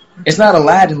magical. It's not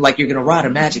Aladdin like you're going to ride a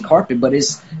magic carpet, but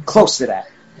it's close to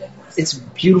that. It's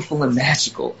beautiful and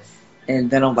magical. And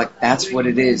then I'm like, that's what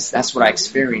it is. That's what I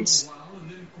experienced.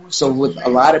 So with a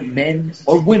lot of men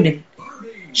or women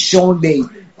showing they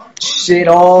shit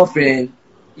off and,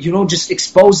 just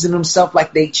exposing themselves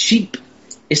like they cheap.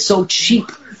 It's so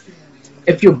cheap.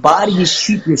 If your body is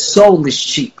cheap, your soul is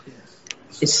cheap.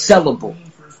 It's sellable.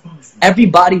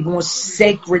 Everybody wants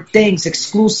sacred things,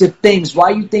 exclusive things.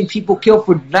 Why you think people kill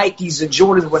for Nikes and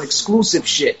Jordans with exclusive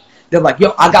shit? They're like,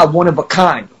 yo, I got one of a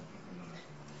kind.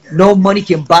 No money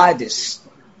can buy this.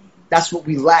 That's what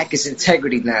we lack is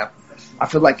integrity now. I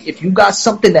feel like if you got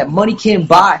something that money can't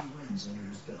buy,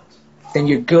 then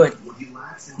you're good.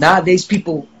 Nowadays,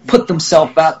 people put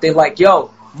themselves out there like,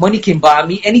 yo, money can buy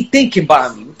me. Anything can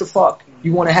buy me. What the fuck?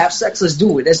 You want to have sex? Let's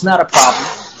do it. That's not a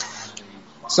problem.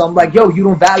 So I'm like, yo, you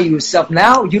don't value yourself.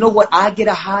 Now, you know what I get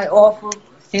a high off of?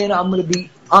 And I'm going to be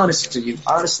honest to you.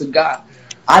 Honest to God.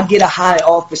 I get a high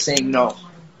off of saying no.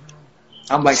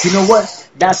 I'm like, you know what?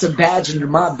 That's a badge under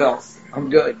my belt. I'm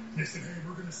good.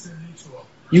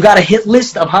 You got a hit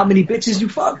list of how many bitches you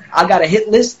fuck? I got a hit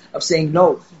list of saying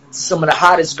no to some of the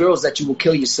hottest girls that you will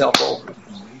kill yourself over.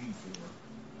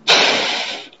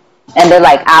 And they're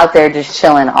like out there just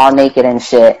chilling all naked and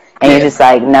shit. And you're just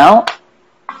like, no.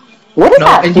 What does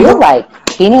that feel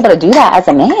like, being able to do that as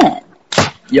a man?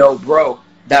 Yo, bro,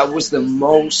 that was the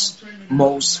most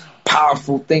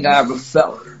powerful thing I ever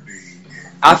felt.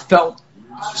 I felt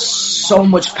so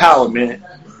much power, man.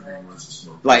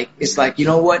 Like, it's like, you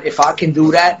know what? If I can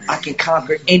do that, I can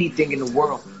conquer anything in the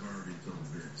world.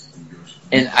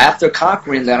 And after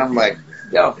conquering that, I'm like,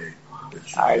 yo, all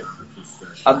right,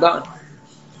 I'm done.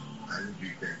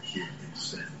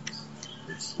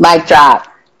 Mic drop.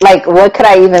 Like, what could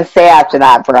I even say after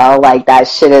that, bro? Like, that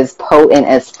shit is potent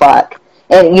as fuck.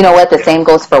 And you know what? The same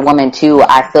goes for women, too.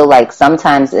 I feel like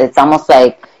sometimes it's almost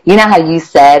like, you know how you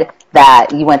said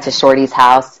that you went to Shorty's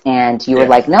house and you were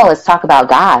like, no, let's talk about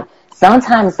God.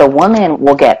 Sometimes the woman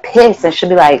will get pissed and she'll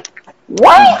be like,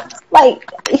 what? Like,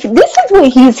 this is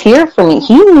what he's here for me.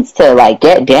 He needs to, like,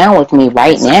 get down with me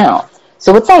right now.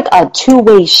 So it's like a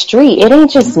two-way street. It ain't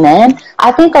just men.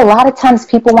 I think a lot of times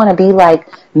people want to be like,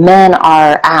 men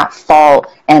are at fault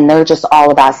and they're just all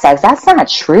about sex. That's not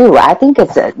true. I think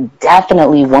it's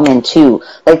definitely women too.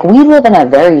 Like, we live in a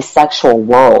very sexual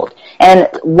world. And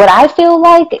what I feel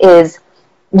like is,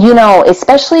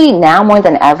 especially now more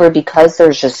than ever, because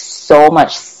there's just so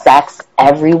much sex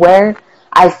everywhere,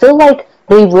 I feel like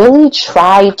they really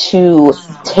try to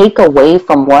take away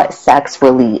from what sex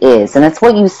really is. And it's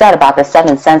what you said about the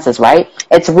seven senses, right?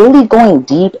 It's really going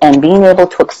deep and being able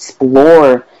to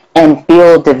explore and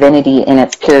feel divinity in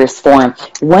its purest form.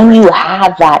 When you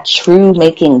have that true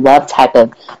making love type of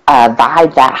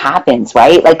vibe that happens,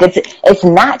 right? Like, it's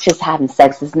not just having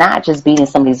sex. It's not just beating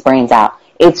somebody's brains out.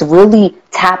 It's really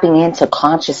tapping into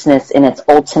consciousness in its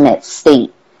ultimate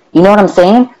state. You know what I'm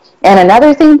saying? And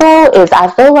another thing, bro, is I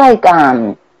feel like,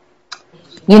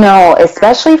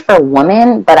 especially for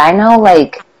women, but I know,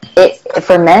 like,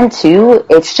 for men too,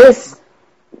 it's just,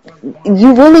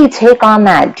 you really take on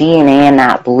that DNA and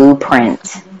that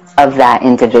blueprint of that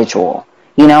individual.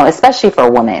 you know, especially for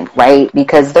women, right?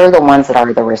 Because they're the ones that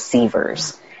are the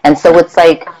receivers. And so it's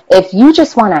like, if you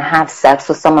just want to have sex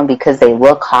with someone because they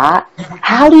look hot,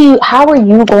 how are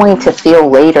you going to feel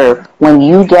later when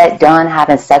you get done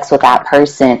having sex with that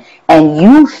person and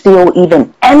you feel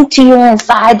even emptier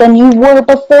inside than you were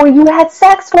before you had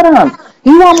sex with them?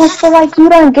 You almost feel like you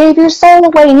done gave your soul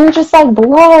away, and you're just like,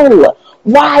 bro,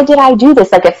 why did I do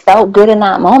this? Like, it felt good in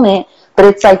that moment, but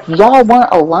it's like y'all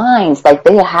weren't aligned. Like,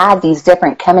 they had these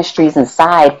different chemistries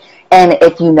inside. And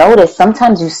if you notice,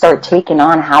 sometimes you start taking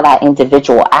on how that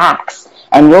individual acts,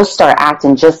 and you'll start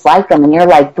acting just like them. And you're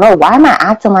like, bro, why am I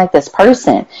acting like this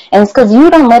person? And it's because you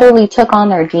done literally took on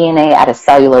their DNA at a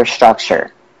cellular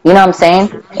structure. You know what I'm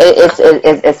saying?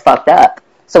 It's fucked up.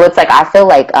 So it's like, I feel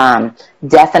like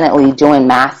definitely doing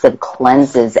massive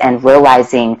cleanses and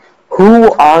realizing,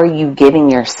 who are you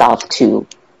giving yourself to?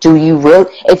 Do you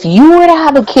really, if you were to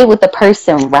have a kid with a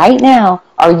person right now,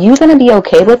 are you going to be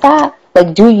okay with that?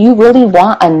 Like, do you really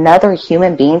want another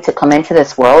human being to come into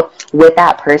this world with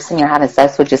that person you're having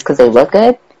sex with just because they look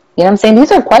good? You know what I'm saying?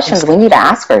 These are questions we need to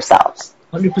ask ourselves.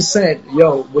 100%.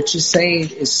 Yo, what you're saying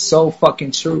is so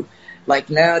fucking true. Like,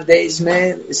 nowadays,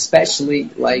 man, especially,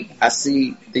 like, I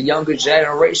see the younger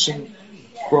generation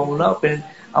growing up, and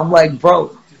I'm like,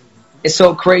 bro, it's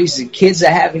so crazy. Kids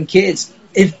are having kids.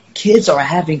 If kids are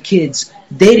having kids,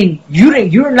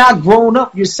 you're not growing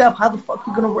up yourself. How the fuck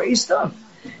you gonna raise them?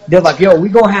 They're like, yo, we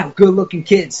gonna have good looking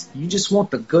kids. You just want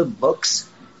the good looks,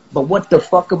 but what the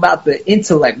fuck about the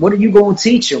intellect? What are you gonna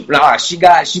teach them? Nah, she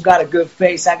got a good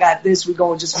face. I got this. We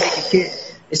gonna just make a kid.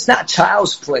 It's not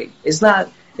child's play.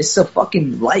 It's a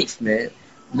fucking life, man.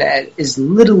 That is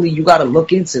literally, you gotta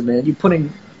look into, man. You're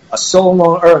putting a soul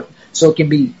on earth so it can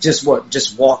be just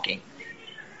walking.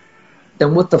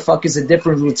 Then what the fuck is the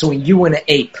difference between you and an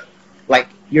ape? Like,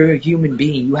 you're a human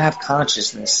being. You have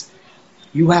consciousness.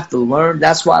 You have to learn.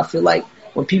 That's why I feel like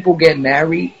when people get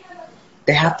married,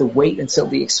 they have to wait until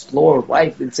they explore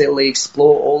life, until they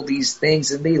explore all these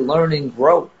things, and they learn and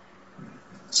grow.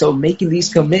 So making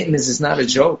these commitments is not a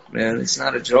joke, man. It's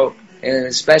not a joke. And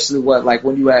especially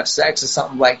when you have sex or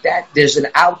something like that, there's an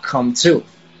outcome too.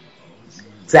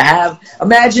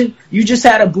 Imagine you just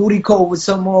had a booty call with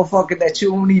some motherfucker that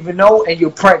you don't even know, and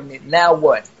you're pregnant. Now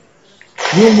what?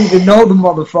 You don't even know the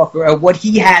motherfucker or what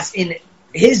he has in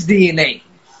his DNA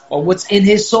or what's in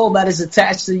his soul that is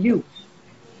attached to you.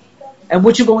 And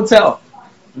what you gonna tell?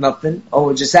 Nothing. Oh,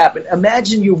 it just happened.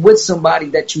 Imagine you're with somebody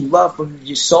that you love from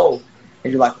your soul,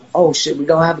 and you're like, oh shit, we're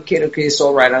gonna have a kid. Okay, it's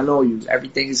alright. I know you.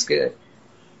 Everything is good.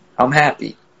 I'm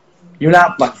happy. You're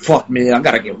not like, fuck me, I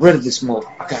gotta get rid of this mother.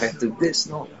 I gotta do this.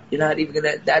 No, you're not even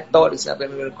gonna, that thought is not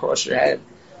gonna cross your head.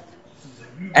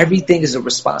 Everything is a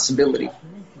responsibility.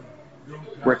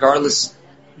 Regardless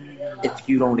if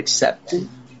you don't accept it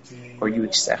or you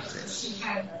accept it.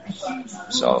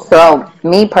 So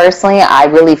me personally, I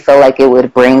really feel like it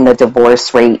would bring the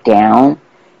divorce rate down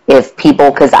if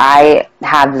people, because I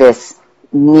have this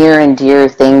near and dear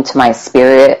thing to my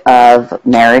spirit of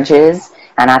marriages.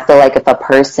 And I feel like if a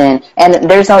person, and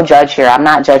there's no judge here, I'm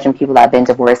not judging people that have been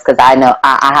divorced, because I know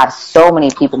I have so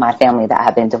many people in my family that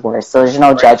have been divorced, so there's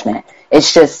no judgment.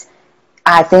 It's just,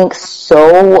 I think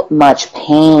so much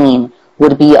pain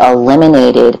would be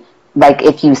eliminated. Like,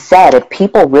 if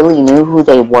people really knew who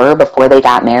they were before they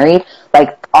got married,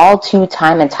 like, all too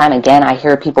time and time again, I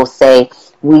hear people say,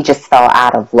 we just fell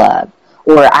out of love.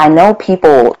 Or I know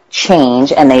people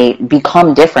change and they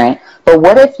become different, but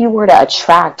what if you were to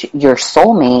attract your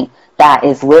soulmate that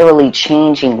is literally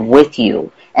changing with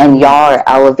you and y'all are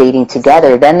elevating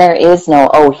together? Then there is no,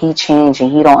 oh, he changed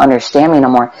and he don't understand me no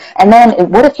more. And then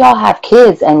what if y'all have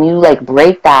kids and you like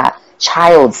break that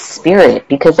child's spirit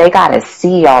because they gotta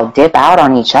see y'all dip out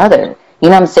on each other? You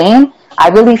know what I'm saying? I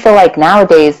really feel like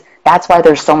nowadays that's why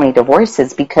there's so many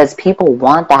divorces, because people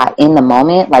want that in the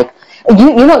moment. Like,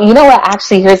 you know what,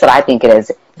 actually, here's what I think it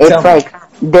is. It's like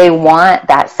they want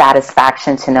that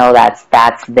satisfaction to know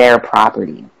that's their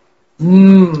property. They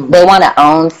want to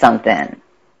own something.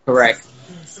 Correct.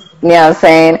 You know what I'm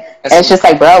saying? And it's just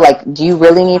like, bro, like, do you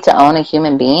really need to own a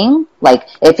human being? Like,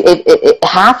 if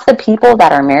half the people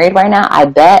that are married right now, I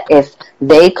bet if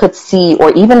they could see,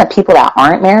 or even the people that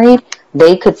aren't married,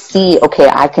 they could see, okay,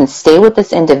 I can stay with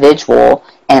this individual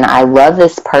and I love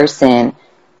this person.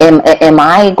 Am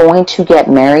I going to get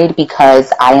married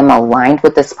because I am aligned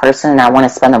with this person and I want to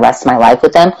spend the rest of my life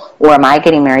with them? Or am I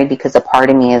getting married because a part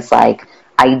of me is like,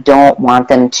 I don't want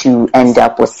them to end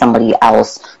up with somebody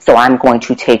else, so I'm going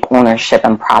to take ownership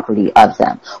and property of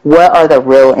them? What are the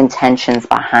real intentions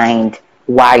behind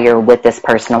why you're with this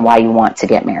person and why you want to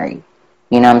get married?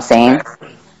 You know what I'm saying?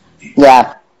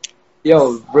 Yeah.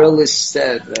 Yo, realist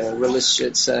said, realist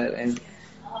shit said, and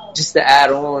just to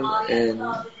add on and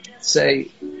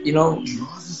say,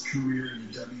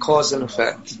 cause and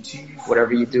effect.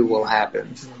 Whatever you do will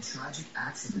happen.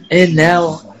 And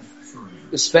now,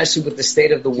 especially with the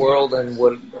state of the world and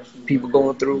what people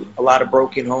going through, a lot of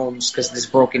broken homes because there's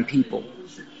broken people.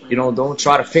 Don't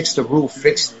try to fix the roof.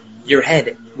 Fix your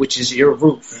head, which is your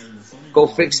roof. Go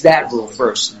fix that roof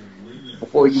first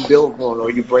before you build one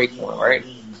or you break one, right?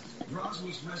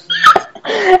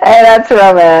 Hey, that's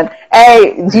real, man.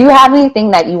 Hey, do you have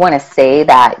anything that you want to say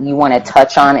that you want to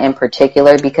touch on in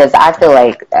particular? Because I feel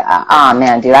like,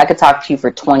 man, dude, I could talk to you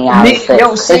for 20 hours.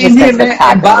 Yo, same here, man.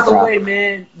 And by the way,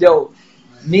 man, yo,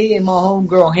 me and my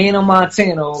homegirl Hannah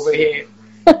Montana over here,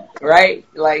 right?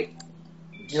 Like,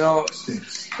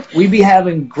 we be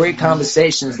having great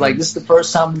conversations. Like, this is the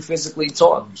first time we physically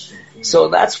talk. So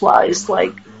that's why it's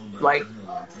like,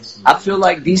 I feel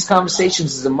like these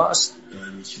conversations is a must.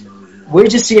 We're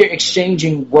just here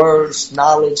exchanging words,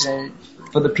 knowledge, and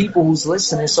for the people who's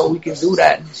listening, so we can do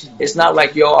that. It's not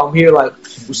like, yo, I'm here like,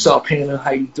 what's up, Hannah?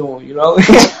 How you doing? Nah,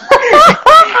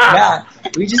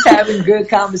 we just having good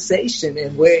conversation,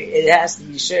 and where it has to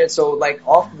be shared. So, like,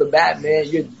 off the bat, man,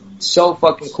 you're so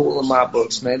fucking cool in my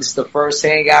books, man. This is the first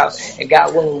hangout, and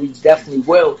God willing, we definitely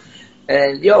will.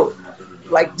 And, yo,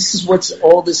 like, this is what's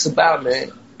all this about,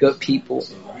 man. Good people,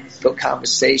 good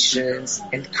conversations,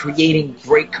 and creating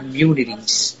great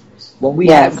communities. When we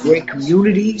have great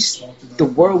communities, the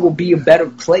world will be a better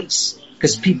place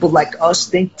because people like us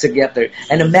think together.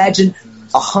 And imagine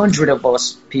 100 of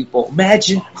us people.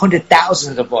 Imagine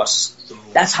 100,000 of us.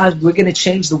 That's how we're going to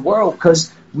change the world,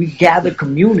 because we gather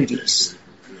communities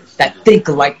that think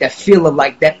alike, that feel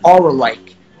alike, that are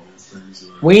alike.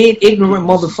 We ain't ignorant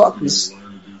motherfuckers.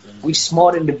 We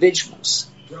smart individuals.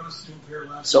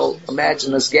 So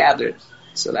imagine us gathered.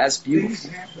 So that's beautiful.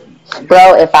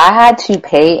 Bro, if I had to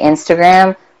pay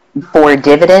Instagram for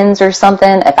dividends or something,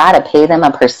 if I had to pay them a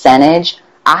percentage,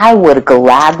 I would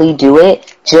gladly do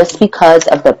it, just because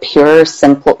of the pure,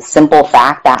 simple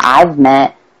fact that I've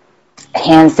met,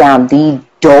 hands down, the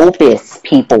dopest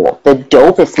people, the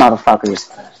dopest motherfuckers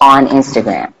on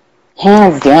Instagram.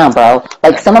 Hands down, bro.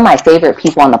 Like, some of my favorite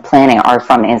people on the planet are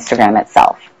from Instagram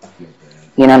itself.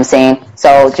 You know what I'm saying?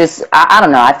 So just, I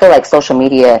don't know. I feel like social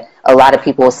media, a lot of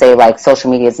people will say, like, social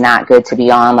media is not good to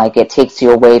be on. Like, it takes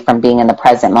you away from being in the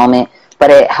present moment. But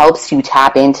it helps you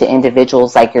tap into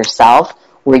individuals like yourself,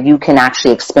 where you can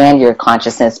actually expand your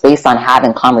consciousness based on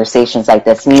having conversations like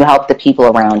this. And you help the people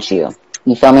around you.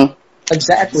 You feel me?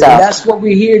 Exactly. So, that's what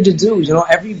we're here to do.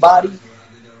 Everybody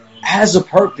has a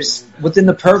purpose. Within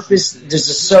the purpose, there's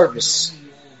a service.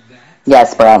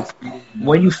 Yes, bro.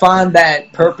 When you find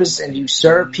that purpose and you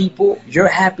serve people, you're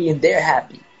happy and they're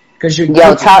happy. Cause you're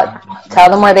tell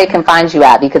them where they can find you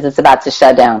at, because it's about to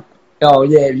shut down. Oh,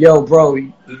 yeah. Yo, bro,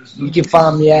 you can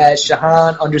find me at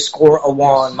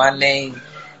Shahan_Awan, my name.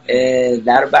 And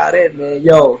that about it, man.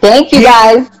 Yo. Thank you,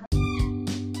 guys.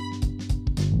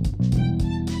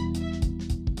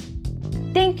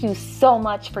 Thank you so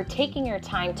much for taking your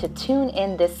time to tune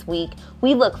in this week.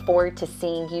 We look forward to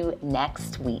seeing you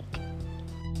next week.